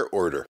entire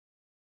order.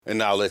 And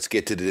now let's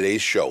get to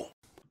today's show.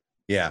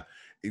 Yeah,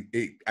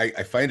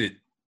 I find it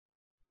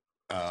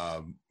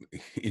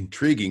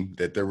intriguing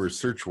that there were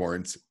search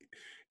warrants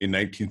in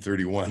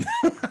 1931.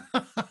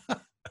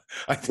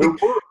 I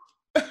think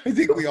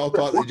we all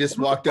thought they just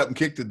walked up and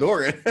kicked the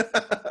door in.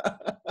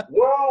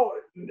 Well,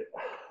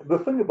 the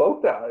thing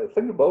about that,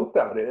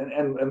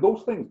 and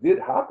those things did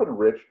happen,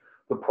 Rich.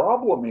 The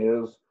problem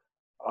is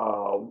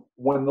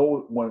when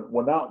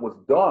that was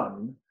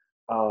done,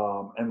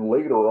 and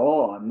later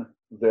on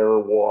there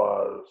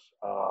was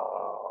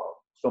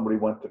somebody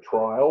went to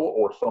trial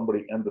or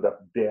somebody ended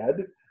up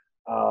dead,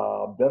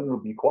 then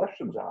there'd be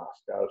questions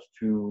asked as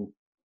to,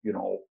 you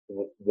know,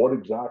 what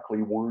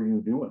exactly were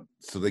you doing?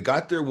 So they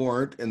got their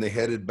warrant and they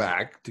headed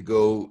back to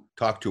go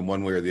talk to him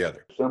one way or the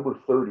other. December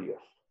 30th,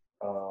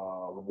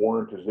 the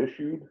warrant is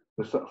issued.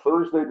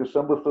 Thursday,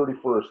 December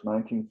 31st,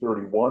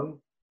 1931.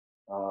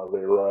 They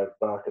arrived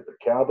back at the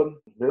cabin.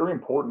 Very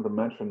important to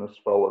mention this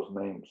fellow's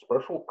name,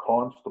 Special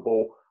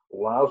Constable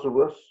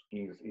Lazarus.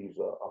 He's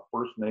a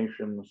First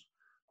Nations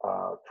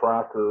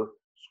tracker,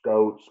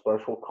 scout,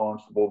 special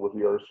constable with the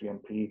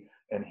RCMP,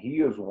 and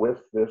he is with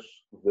this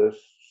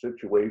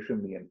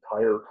situation the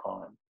entire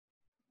time.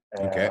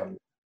 And, okay.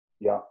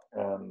 Yeah,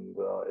 and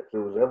if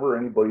there was ever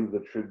anybody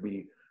that should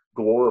be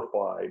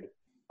glorified,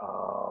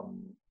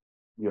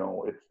 you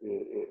know,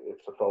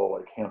 it's a fellow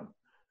like him.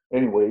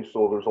 Anyway,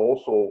 so there's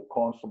also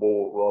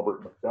Constable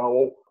Robert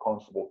McDowell,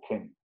 Constable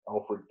King,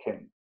 Alfred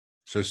King.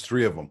 So there's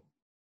three of them.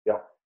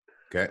 Yeah.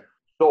 Okay.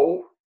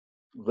 So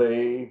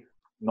they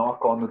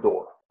knock on the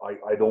door.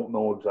 I don't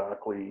know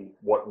exactly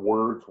what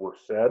words were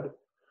said,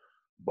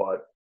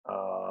 but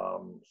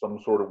some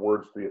sort of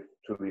words to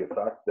the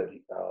effect that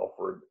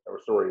Albert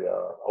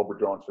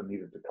Johnson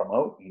needed to come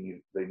out.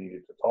 They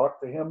needed to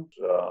talk to him.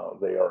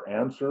 They are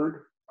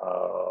answered,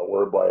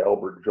 whereby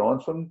Albert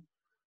Johnson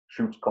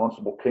shoots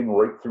Constable King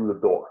right through the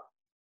door.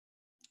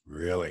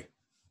 Really?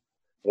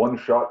 One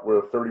shot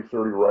with a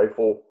 30-30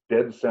 rifle,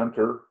 dead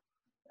center,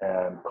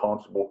 and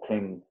Constable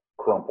King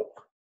crumpled.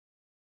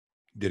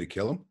 Did it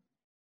kill him?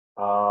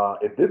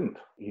 It didn't.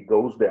 He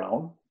goes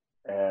down,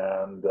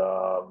 and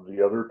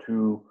the other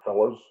two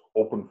fellas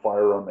open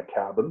fire on the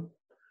cabin,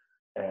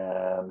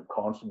 and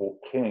Constable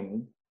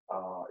King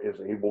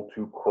is able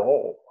to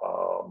crawl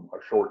a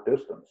short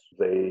distance.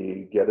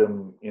 They get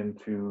him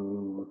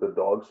into the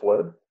dog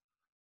sled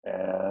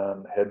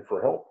and head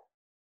for help.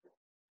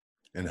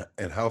 And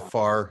how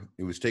far?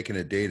 It was taking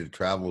a day to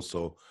travel.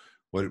 So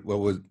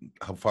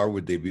how far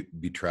would they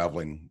be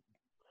traveling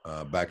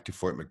back to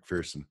Fort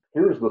McPherson?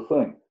 Here's the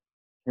thing.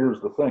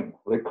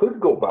 They could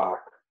go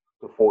back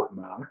to Fort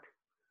Mac,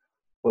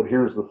 but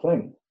here's the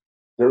thing.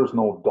 There's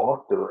no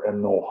doctor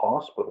and no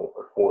hospital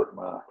at Fort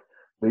Mac.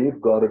 They've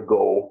got to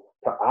go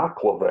to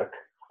Aklavik,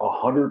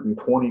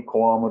 120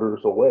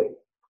 kilometers away.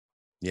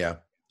 Yeah.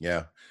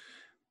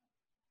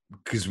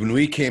 Because when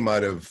we came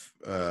out of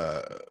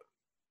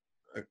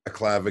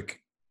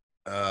Aklavik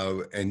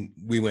and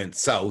we went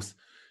south,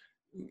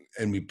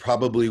 and we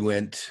probably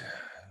went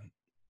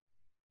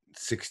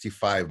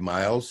 65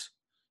 miles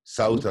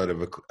south out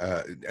of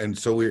and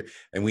so we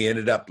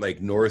ended up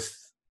like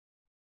northwest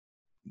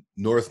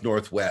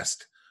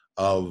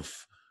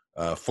of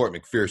Fort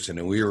McPherson,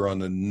 and we were on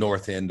the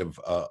north end of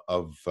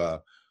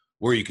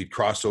where you could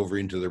cross over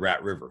into the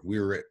Rat River. We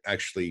were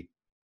actually,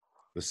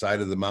 the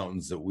side of the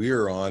mountains that we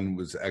were on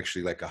was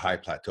actually like a high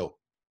plateau.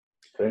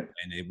 Okay.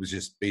 And it was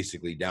just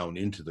basically down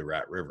into the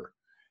Rat River.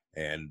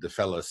 And the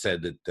fellow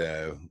said that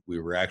we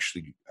were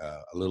actually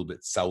a little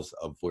bit south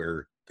of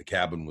where the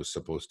cabin was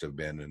supposed to have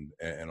been,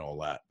 and all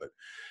that. But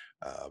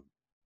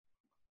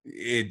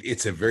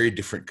it's a very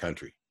different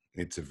country.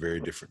 It's a very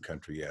different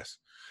country, yes.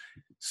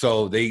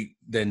 So they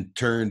then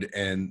turned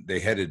and they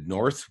headed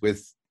north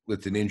with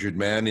an injured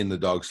man in the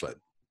dog sled.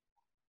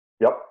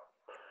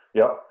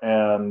 Yep.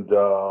 And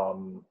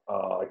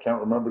I can't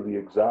remember the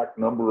exact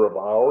number of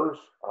hours,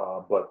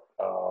 but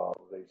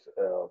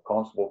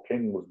Constable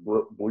King was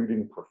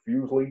bleeding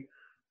profusely,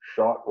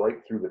 shot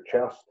right through the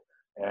chest,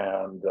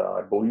 and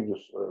I believe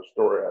this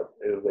story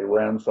is they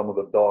ran some of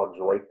the dogs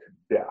right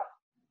to death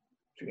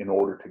in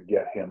order to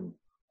get him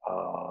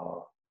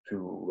to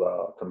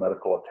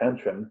medical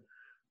attention.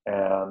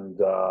 And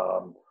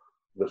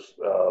there was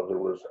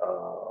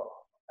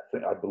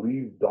I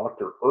believe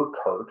Dr.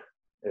 Urquhart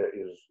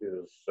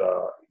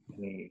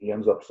he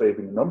ends up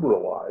saving a number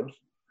of lives.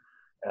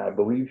 And I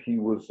believe he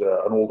was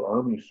an old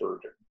army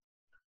surgeon.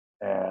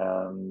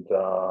 And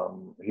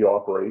he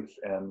operates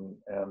and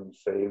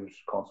saves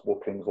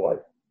Constable King's life.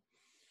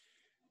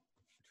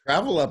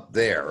 Travel up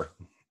there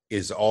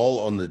is all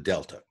on the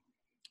Delta.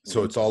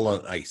 So it's all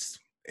on ice.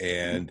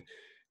 And,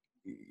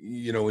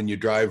 you know, when you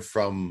drive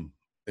from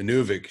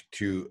Inuvik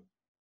to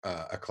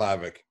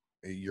Aklavik,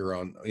 you're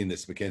in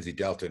this Mackenzie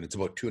Delta, and it's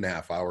about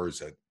 2.5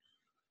 hours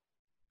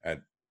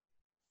at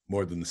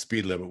more than the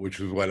speed limit, which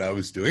was what I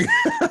was doing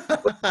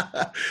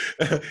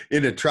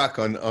in a truck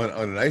on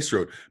an ice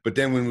road. But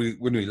then when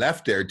we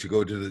left there to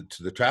go to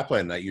the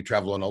trapline night, you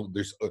travel on all,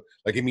 there's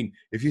like, I mean,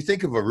 if you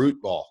think of a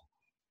root ball,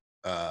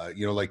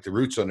 you know, like the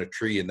roots on a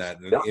tree and that,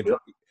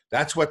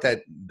 that's what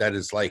that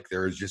is like.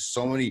 There is just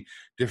so many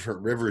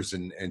different rivers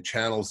and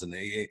channels, and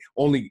they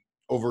only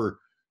over,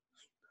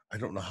 I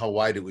don't know how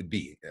wide it would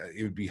be.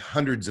 It would be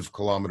hundreds of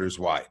kilometers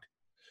wide,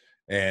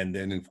 and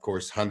then of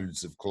course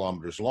hundreds of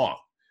kilometers long.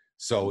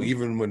 So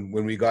even when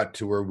we got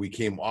to where we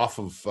came off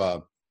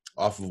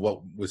of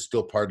what was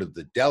still part of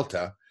the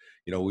Delta,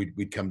 you know,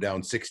 we'd come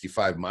down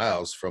 65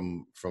 miles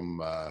from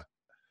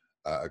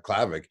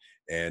Aklavik,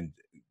 and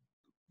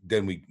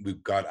then we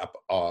got up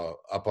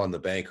on the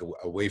bank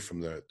away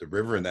from the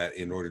river and that,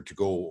 in order to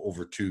go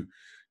over to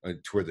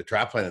where the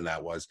trapline and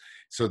that was.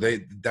 So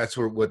that's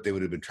what they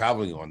would have been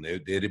traveling on.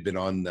 They'd have been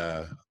on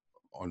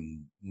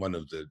one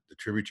of the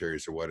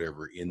tributaries or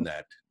whatever in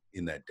that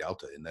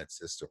Delta, in that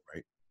system,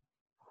 right?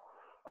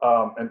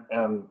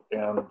 And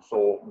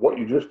so what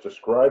you just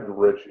described,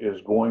 Rich, is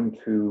going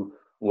to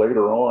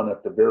later on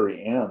at the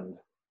very end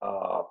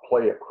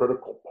play a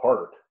critical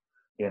part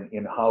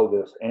in how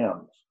this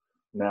ends.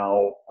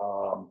 Now,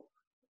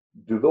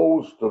 do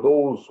those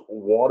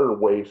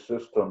waterway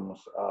systems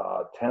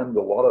tend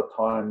a lot of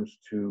times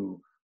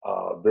to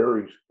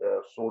very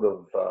sort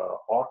of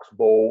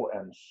oxbow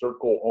and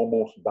circle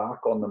almost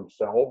back on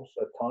themselves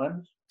at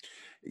times?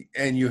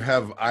 And you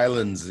have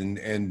islands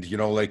and you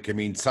know, like, I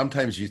mean,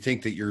 sometimes you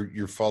think that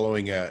you're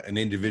following an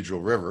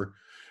individual river,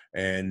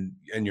 and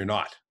you're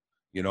not,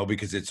 you know,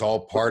 because it's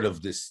all part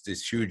of this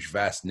huge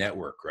vast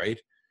network, right?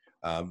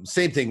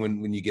 Same thing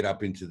when you get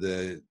up into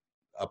the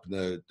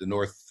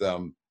north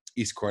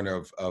east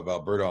corner of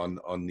Alberta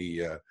on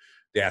the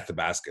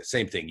Athabasca.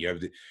 Same thing. You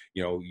have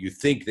you know, you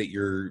think that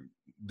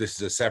this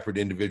is a separate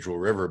individual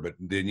river, but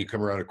then you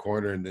come around a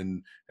corner and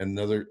then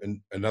another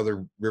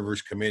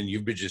rivers come in.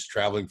 You've been just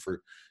traveling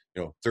for,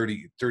 you know,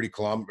 30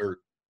 kilometers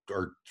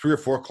or 3 or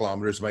 4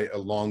 kilometers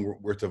along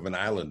worth of an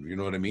island. You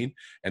know what I mean?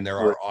 And there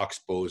are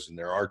oxbows and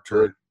there are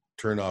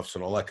turnoffs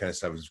and all that kind of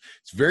stuff.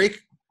 It's very,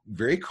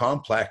 very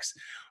complex.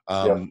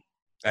 I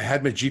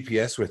had my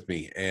GPS with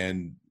me,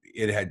 and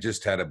it had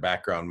just had a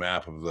background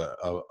map of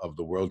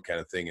the world kind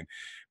of thing.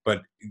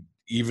 But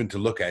even to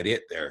look at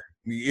it there,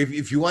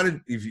 if you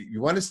want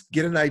to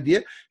get an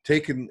idea,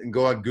 take and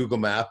go on Google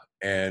Map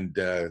and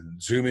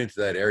zoom into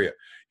that area.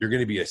 You're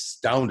going to be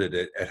astounded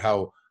at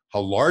how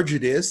large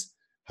it is,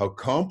 how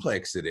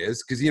complex it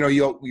is. Because, you know,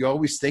 you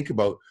always think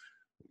about,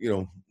 you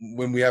know,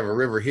 when we have a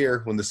river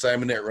here, when the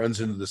Simonette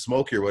runs into the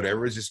Smoky or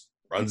whatever, it just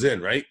runs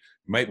in, right?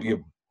 Might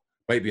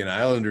be an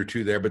island or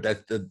two there, but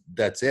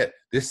that's it.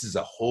 This is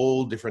a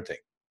whole different thing.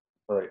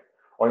 Right.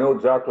 Well, I know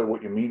exactly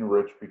what you mean,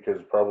 Rich,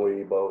 because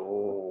probably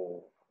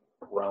about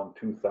around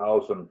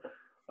 2000,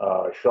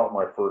 I shot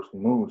my first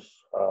moose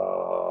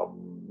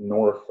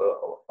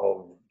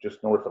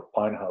just north of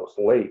Pine House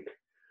Lake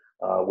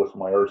with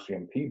my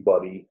RCMP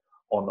buddy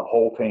on the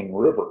Haultain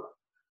River.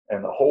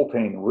 And the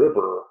Haultain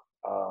River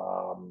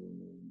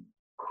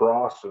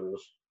crosses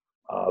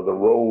the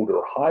road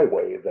or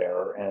highway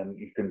there, and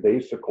you can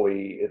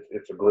basically,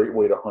 it's a great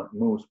way to hunt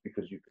moose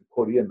because you can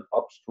put in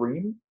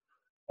upstream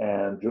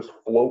and just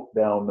float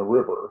down the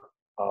river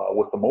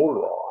with the motor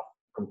off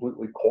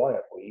completely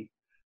quietly,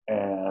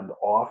 and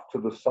off to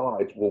the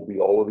sides will be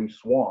all of these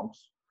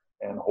swamps,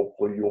 and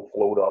hopefully you'll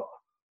float up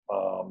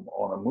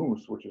on a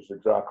moose, which is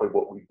exactly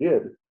what we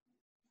did,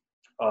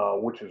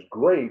 which is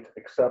great,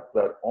 except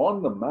that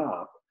on the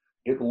map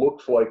it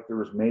looks like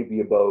there's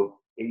maybe about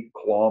 8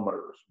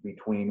 kilometers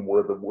between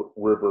where the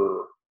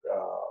river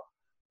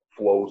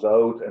flows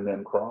out and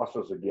then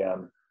crosses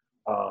again.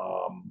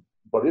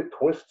 But it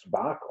twists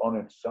back on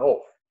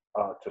itself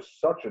to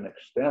such an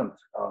extent,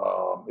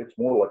 it's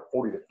more like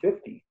 40 to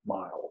 50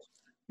 miles,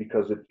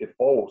 because it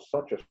follows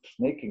such a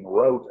snaking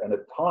route. And at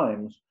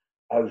times,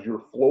 as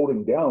you're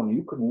floating down,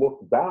 you can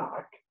look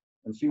back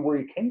and see where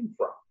you came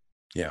from.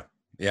 Yeah.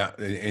 Yeah.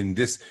 And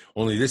this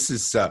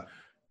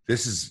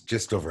is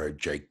just over a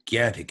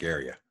gigantic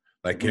area.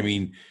 Like, I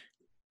mean,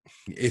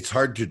 it's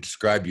hard to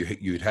describe.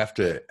 You'd have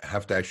to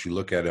actually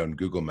look at it on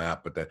Google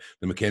Map, but the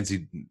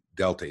Mackenzie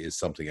Delta is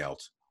something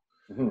else.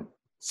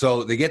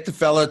 So they get the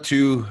fella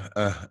to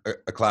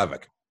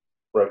Aklavik,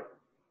 right?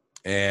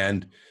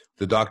 And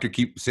the doctor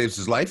saves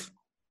his life.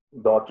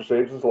 The doctor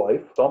saves his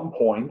life. At some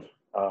point,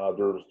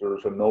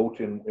 there's a note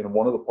in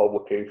one of the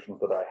publications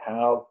that I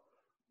have.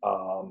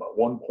 At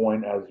one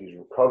point, as he's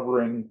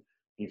recovering,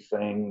 he's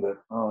saying that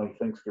he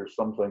thinks there's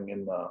something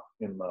in the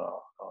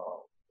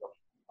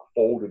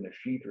fold in the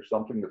sheet or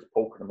something that's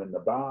poking him in the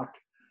back,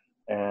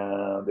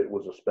 and it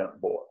was a spent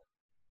bullet.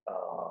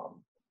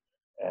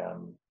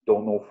 And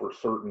Don't know for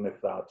certain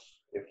if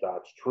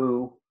that's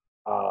true.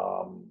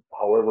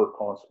 However,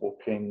 Constable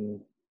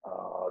King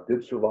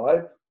did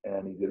survive,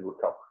 and he did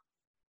recover.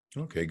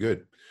 Okay,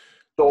 good.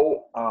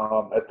 So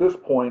at this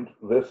point,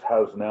 this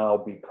has now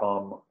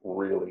become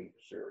really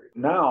serious.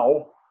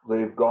 Now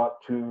they've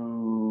got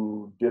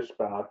to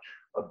dispatch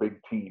a big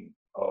team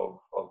of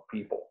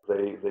people.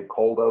 They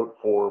called out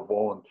for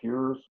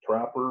volunteers.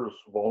 Trappers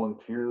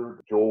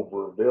volunteered. Joe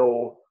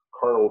Verville,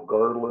 Carl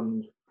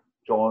Garland,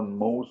 John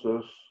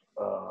Moses,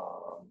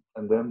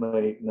 and then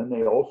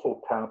they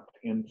also tapped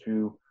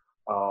into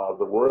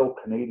the Royal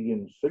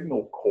Canadian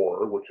Signal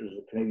Corps, which is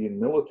the Canadian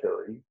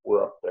military,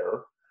 were up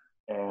there,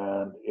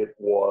 and it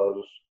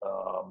was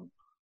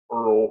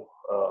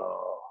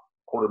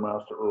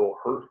Quartermaster Earl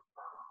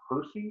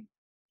Hersey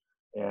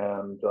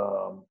and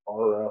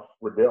R.F.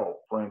 Riddell.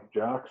 Frank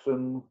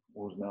Jackson,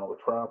 who's now a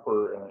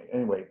trapper. And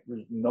anyway,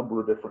 there's a number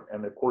of different,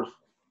 and of course,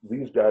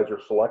 these guys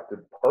are selected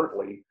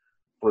partly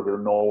for their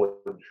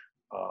knowledge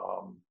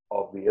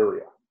of the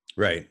area.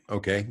 Right.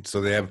 Okay.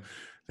 So they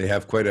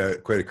have quite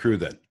a crew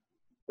then.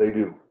 They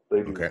do.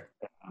 Okay.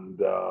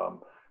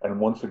 And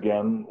once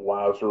again,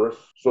 Lazarus.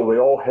 So they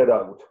all head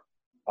out,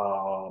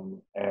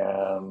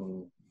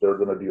 and they're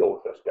going to deal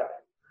with this guy.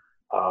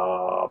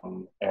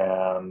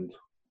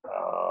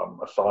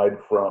 Aside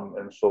from,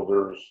 and so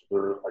there's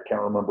I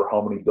can't remember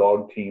how many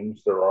dog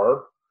teams there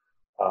are,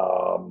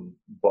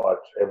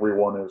 but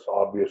everyone is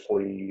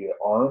obviously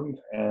armed,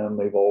 and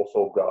they've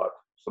also got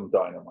some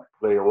dynamite.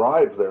 They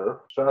arrive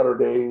there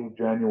Saturday,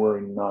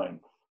 January 9th,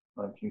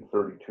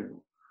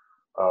 1932.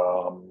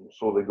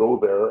 So they go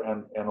there,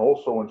 and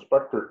also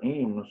Inspector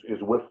Ames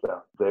is with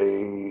them.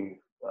 They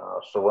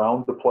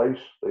surround the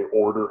place. They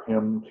order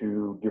him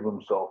to give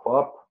himself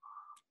up.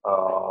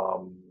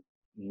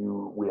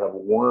 We have a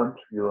warrant.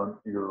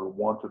 You're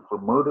wanted for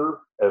murder.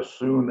 As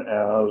soon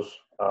as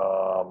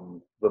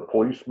the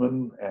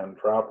policemen and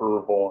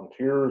trapper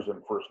volunteers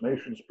and First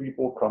Nations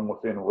people come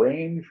within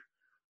range,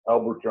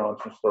 Albert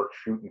Johnson starts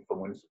shooting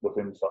from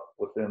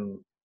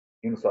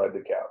inside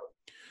the cabin.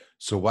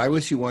 So why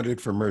was he wanted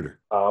for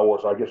murder?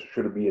 I guess it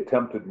should be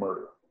attempted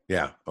murder.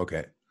 Yeah.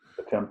 Okay.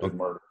 Attempted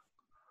murder.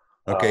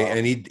 Okay,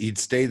 and he'd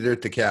stayed there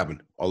at the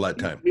cabin all that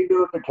time. He'd stayed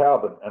there at the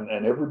cabin,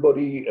 and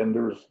everybody, and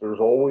there's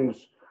always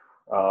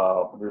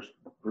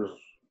there's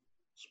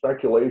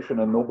speculation,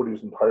 and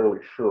nobody's entirely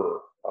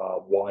sure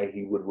why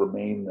he would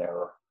remain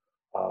there.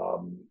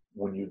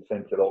 When you'd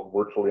think that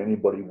virtually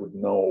anybody would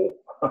know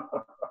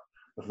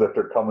that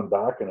they're coming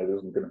back, and it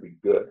isn't going to be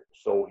good.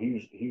 So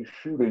he's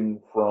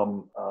shooting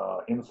from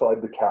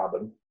inside the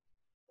cabin,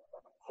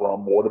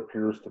 from what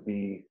appears to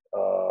be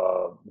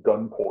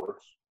gun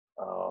ports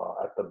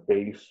at the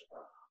base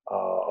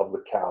of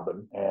the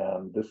cabin,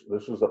 and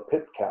this is a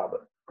pit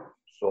cabin.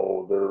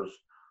 So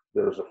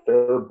there's a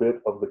fair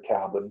bit of the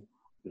cabin.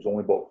 There's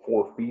only about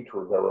 4 feet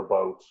or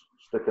thereabouts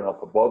sticking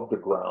up above the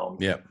ground.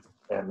 Yeah.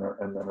 And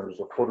then there's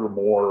a foot or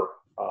more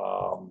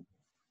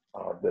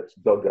that's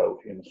dug out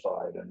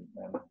inside,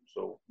 and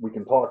so we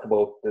can talk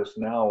about this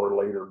now or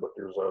later, but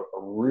there's a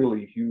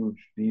really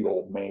huge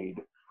deal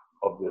made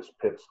of this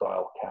pit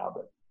style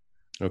cabin.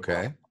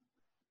 Okay.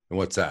 And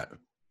what's that?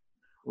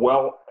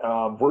 Well,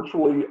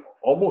 virtually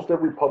almost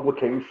every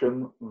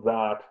publication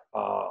that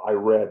I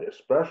read,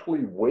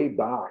 especially way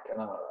back,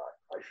 and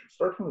I should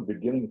start from the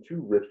beginning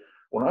too, Rich.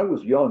 When I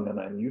was young, and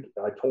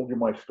I told you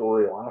my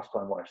story last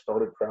time when I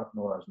started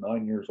trapping when I was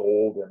 9 years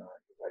old, and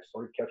I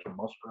started catching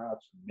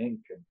muskrats and mink,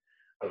 and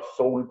I was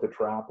so into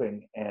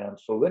trapping. And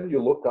so then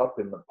you look up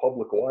in the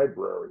public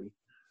library,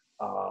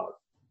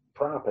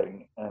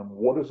 trapping, and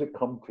what does it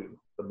come to?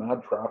 The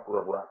Mad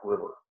Trapper of Rat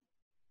River.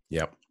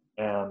 Yep.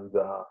 And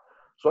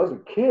so as a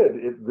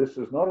kid, this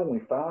is not only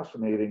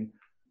fascinating,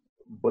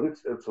 but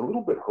it's a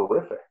little bit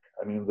horrific.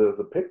 I mean,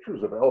 the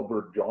pictures of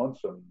Albert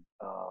Johnson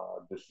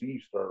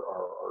deceased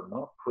are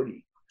not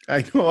pretty.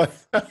 I know.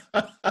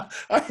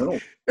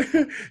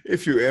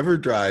 If you ever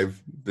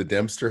drive the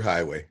Dempster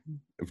Highway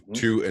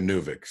to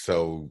Inuvik,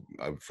 so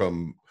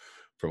from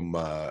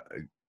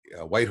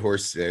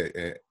Whitehorse,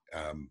 you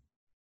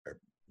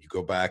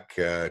go back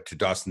to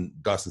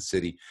Dawson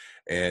City,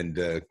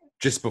 and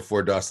just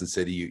before Dawson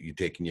City, you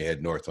take and you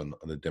head north on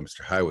the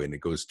Dempster Highway, and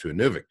it goes to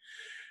Inuvik.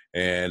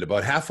 And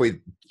about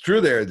halfway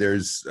through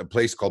there's a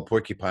place called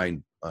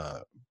Porcupine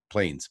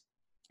Plains,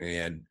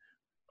 and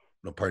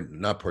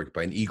not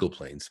Porcupine, Eagle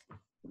Plains.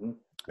 Mm-hmm.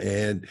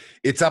 And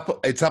it's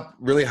up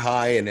really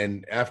high, and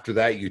then after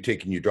that you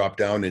drop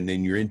down, and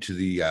then you're into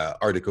the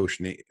Arctic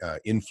Ocean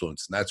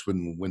influence, and that's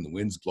when the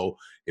winds blow,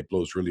 it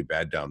blows really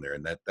bad down there,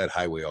 and that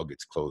highway all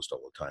gets closed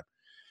all the time.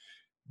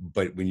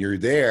 But when you're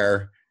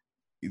there,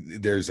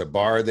 there's a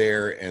bar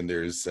there, and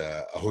there's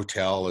a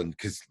hotel, and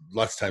because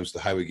lots of times the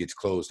highway gets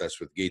closed, that's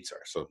where the gates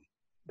are, so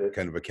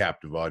kind of a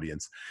captive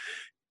audience.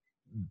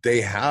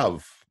 They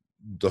have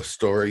the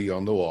story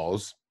on the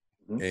walls,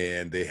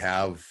 and they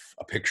have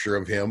a picture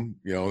of him,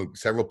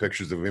 several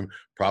pictures of him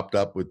propped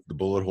up with the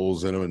bullet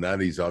holes in him, and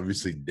that he's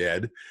obviously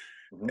dead.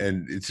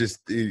 And it's just,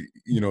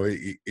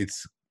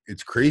 it's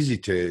crazy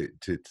to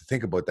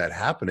think about that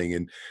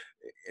happening.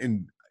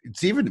 And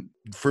it's even,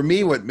 for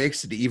me, what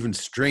makes it even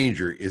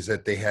stranger is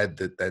that they had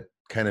that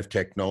kind of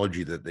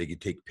technology that they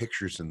could take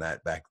pictures in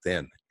that back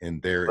then,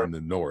 and there Right. in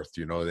the north,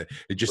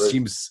 it just Right.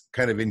 seems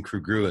kind of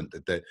incongruent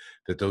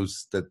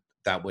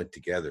that went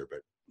together.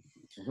 But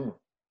Mhm.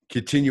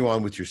 continue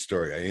on with your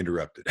story. I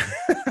interrupted.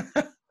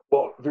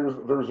 Well,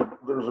 there's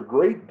a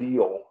great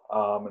deal,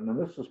 and then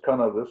this is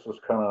kind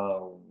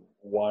of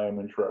why I'm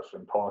interested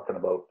in talking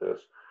about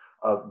this.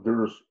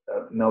 There's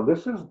Now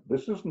this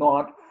is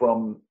not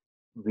from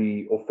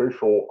the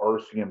official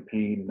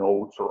RCMP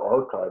notes or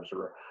archives,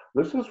 or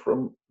this is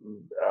from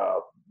uh,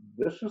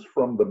 this is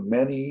from the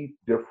many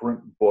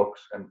different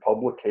books and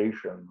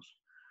publications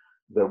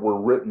that were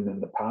written in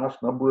the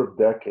past number of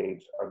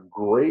decades. A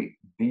great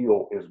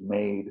deal is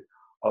made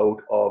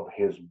out of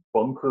his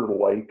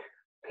bunker-like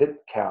pit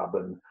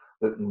cabin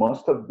that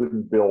must have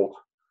been built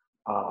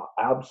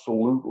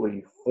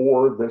absolutely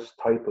for this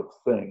type of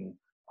thing,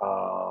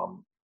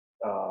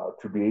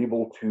 to be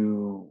able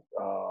to,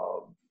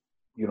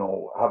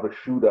 have a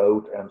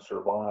shootout and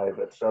survive,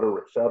 et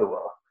cetera, et cetera.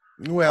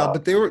 Well, Uh,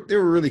 but they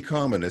were really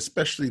common,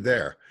 especially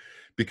there,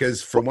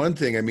 because for one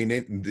thing, I mean,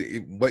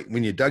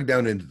 when you dug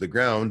down into the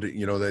ground,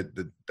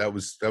 that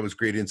was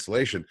great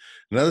insulation.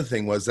 Another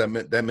thing was that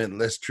meant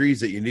less trees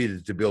that you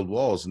needed to build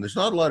walls, and there's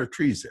not a lot of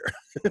trees there.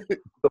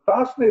 the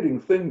fascinating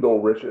thing, though,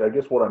 Rich, I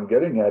guess what I'm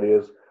getting at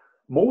is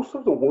most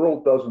of the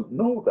world doesn't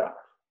know that.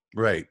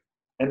 Right.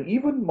 And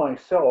even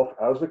myself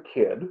as a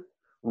kid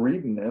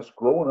reading this,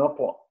 growing up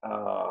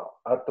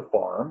at the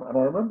farm, and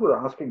I remember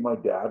asking my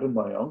dad and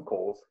my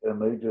uncles, and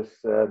they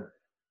just said,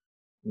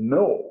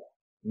 no,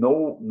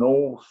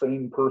 no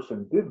sane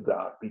person did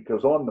that,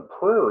 because on the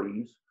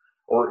prairies,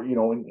 or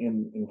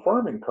in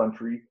farming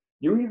country,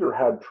 you either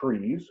had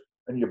trees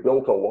and you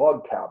built a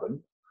log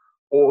cabin,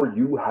 or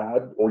you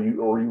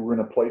were in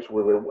a place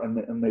where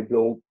they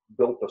built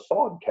the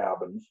sod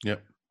cabins,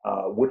 Yep.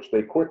 which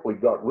they quickly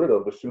got rid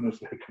of as soon as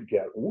they could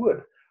get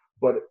wood.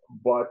 But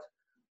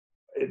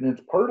and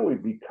it's partly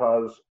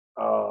because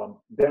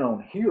down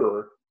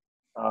here,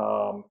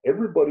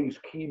 everybody's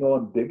keen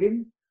on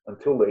digging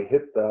until they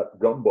hit that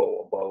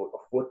gumbo about a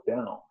foot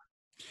down.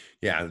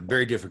 Yeah,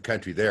 very different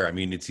country there. I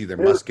mean, it's either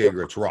Very muskeg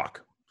or it's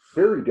rock.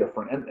 very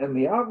different. And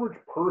the average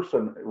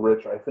person,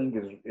 Rich, I think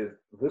is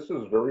this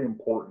is very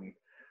important.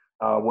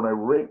 When I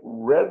read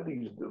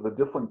the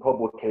different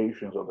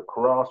publications of the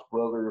Cross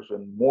brothers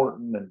and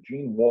Morton and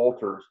Gene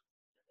Walters,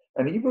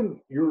 and even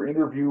your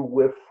interview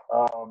with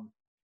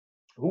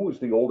who was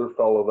the older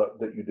fellow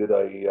that you did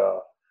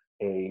a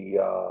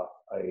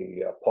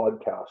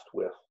podcast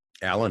with?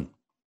 Alan,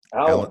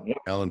 Alan. Yeah,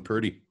 Alan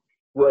Purdy.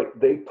 right.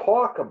 They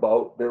talk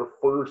about their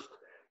first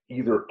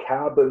either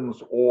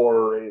cabins,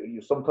 or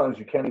sometimes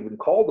you can't even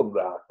call them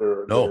that.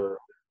 They're No. they're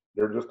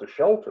they're just a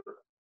shelter.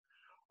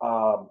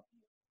 Um,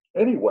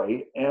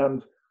 anyway,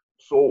 and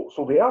so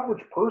the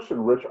average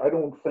person, Rich, I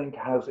don't think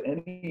has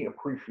any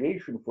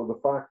appreciation for the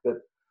fact that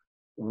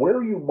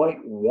where you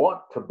might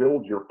want to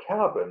build your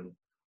cabin,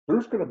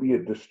 there's going to be a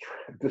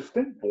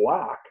distinct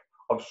lack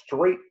of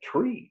straight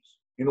trees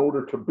in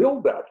order to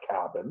build that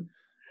cabin.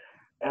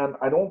 And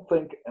I don't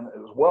think, and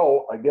as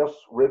well, I guess,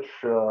 Rich,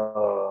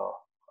 I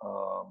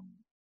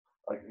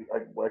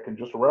can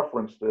just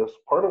reference this.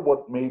 Part of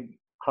what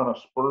kind of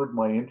spurred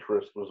my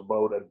interest was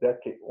about a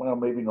decade, well,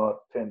 maybe not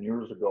 10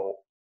 years ago,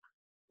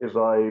 is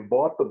I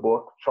bought the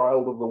book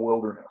Child of the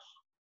Wilderness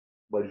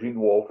by Gene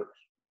Walters.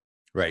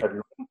 Right.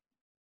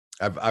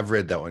 I've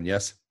read that one.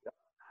 Yes.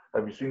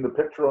 Have you seen the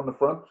picture on the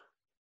front?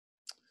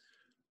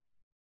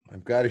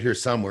 I've got it here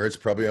somewhere. It's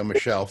probably on my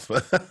shelf.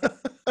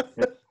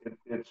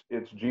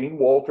 It's Gene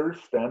Walters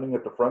standing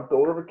at the front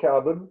door of a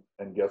cabin,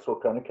 and guess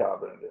what kind of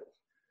cabin it is?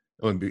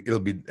 It'll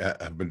be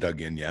I've been dug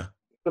in. Yeah.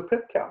 The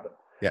pit cabin.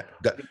 Yeah.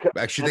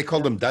 Actually, they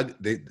called them dug.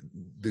 The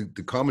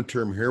common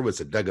term here was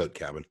a dugout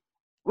cabin.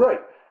 Right.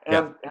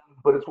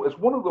 But it's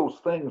one of those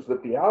things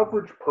that the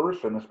average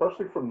person,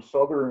 especially from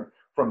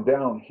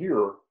down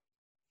here,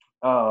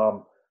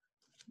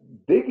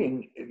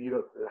 digging,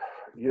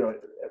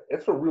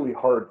 it's a really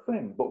hard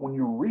thing. But when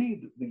you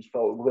read these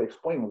fellows, they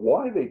explain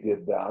why they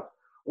did that.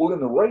 Well,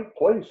 in the right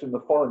place in the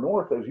far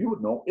north, as you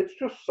would know, it's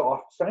just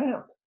soft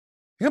sand.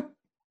 Yep.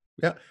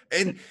 Yeah.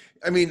 And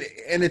I mean,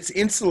 and it's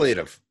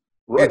insulative.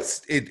 Right.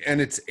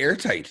 It's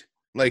airtight.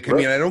 Like, I Right.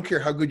 mean, I don't care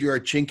how good you are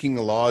chinking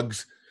the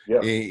logs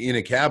in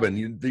a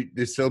cabin,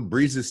 the still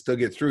breezes still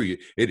get through you.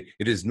 It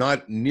is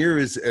not near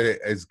as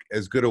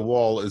good a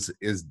wall as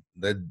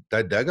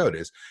that dugout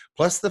is.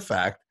 Plus the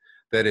fact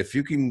that if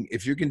you can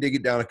dig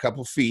it down a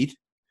couple feet,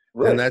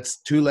 then that's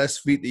 2 less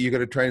feet that you got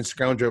to try and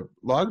scrounge up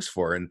logs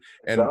for. And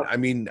Exactly. I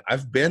mean,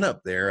 I've been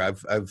up there.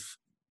 I've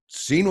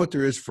seen what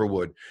there is for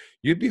wood.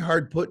 You'd be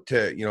hard put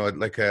to,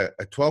 like a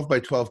 12 by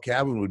 12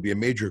 cabin would be a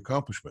major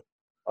accomplishment.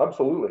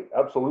 Absolutely,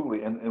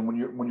 absolutely. And when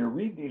you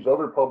read these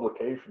other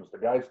publications, the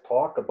guys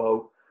talk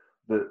about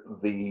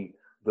the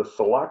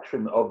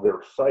selection of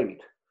their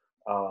site,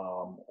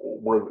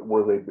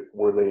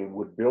 where they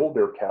would build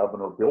their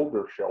cabin or build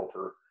their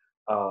shelter,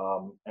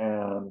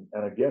 and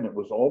again, it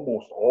was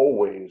almost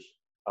always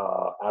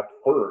at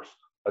first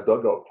a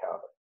dugout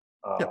cabin.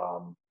 Yep.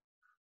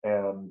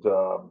 And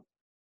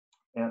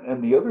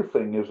the other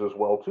thing is as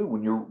well too,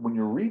 when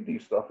you read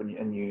these stuff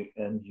and you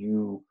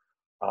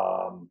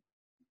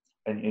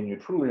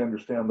truly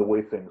understand the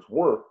way things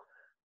work,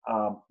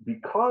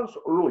 because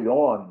early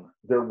on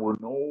there were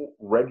no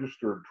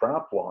registered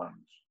trap lines.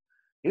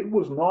 It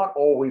was not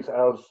always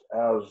as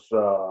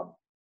the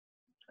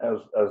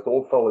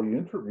old fellow you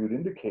interviewed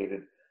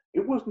indicated.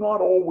 It was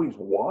not always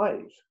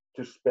wise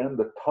to spend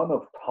a ton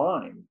of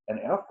time and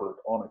effort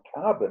on a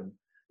cabin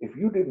if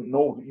you didn't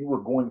know that you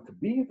were going to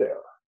be there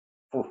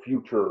for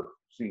future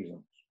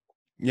seasons.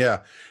 Yeah.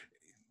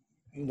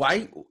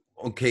 Why?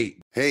 Okay.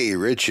 Hey,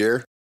 Rich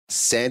here.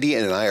 Sandy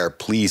and I are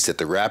pleased at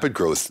the rapid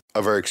growth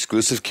of our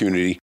exclusive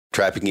community,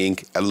 Trapping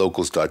Inc. at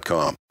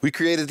locals.com. We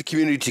created the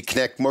community to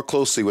connect more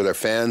closely with our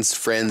fans,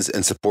 friends,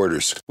 and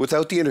supporters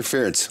without the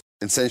interference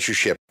and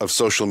censorship of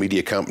social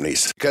media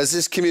companies. Because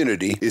this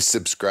community is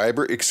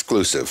subscriber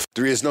exclusive,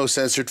 there is no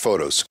censored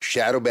photos,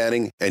 shadow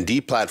banning, and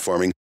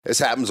deplatforming as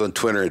happens on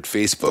Twitter and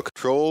Facebook.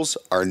 Trolls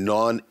are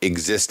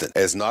non-existent,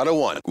 as not a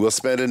one will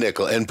spend a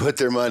nickel and put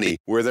their money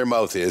where their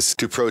mouth is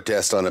to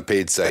protest on a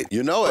paid site.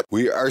 You know it.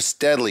 We are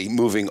steadily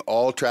moving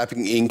all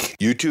Trapping Inc.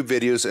 YouTube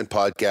videos and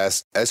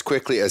podcasts as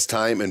quickly as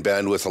time and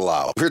bandwidth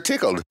allow. We're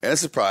tickled and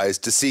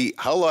surprised to see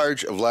how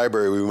large of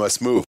library we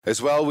must move.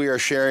 As well, we are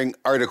sharing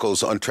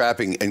articles on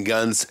trapping and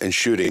guns and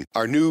shooting.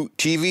 Our new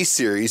TV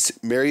series,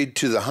 Married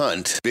to the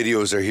Hunt,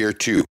 videos are here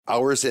too.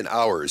 Hours and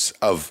hours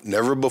of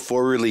never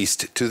before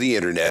released to the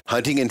internet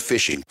hunting and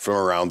fishing from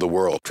around the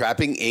world.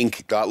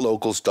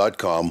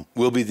 TrappingInc.locals.com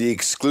will be the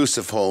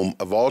exclusive home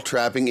of all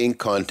Trapping Inc.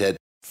 content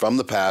from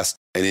the past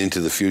and into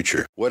the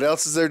future. What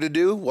else is there to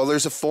do? Well,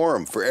 there's a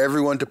forum for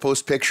everyone to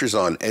post pictures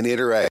on and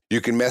interact. You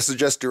can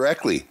message us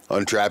directly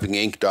on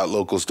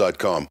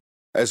TrappingInc.locals.com,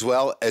 as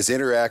well as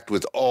interact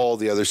with all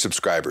the other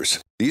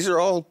subscribers. These are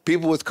all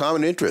people with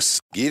common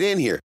interests. Get in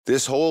here.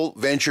 This whole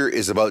venture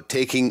is about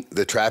taking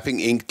the Trapping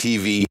Inc.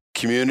 TV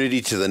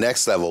community to the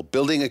next level,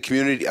 building a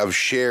community of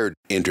shared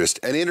interest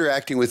and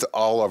interacting with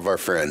all of our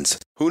friends.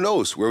 Who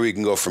knows where we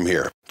can go from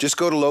here? Just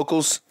go to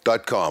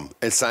locals.com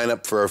and sign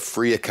up for a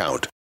free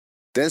account.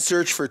 Then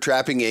search for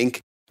Trapping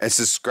Inc. and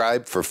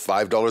subscribe for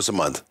 $5 a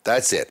month.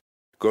 That's it.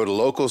 Go to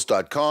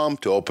locals.com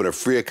to open a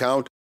free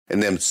account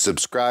and then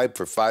subscribe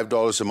for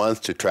 $5 a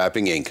month to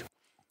Trapping Inc.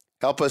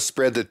 Help us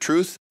spread the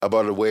truth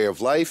about a way of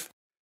life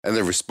and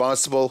the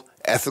responsible,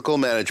 ethical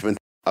management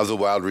of the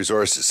wild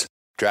resources.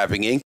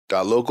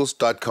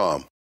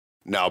 TrappingInc.locals.com.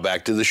 Now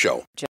back to the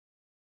show.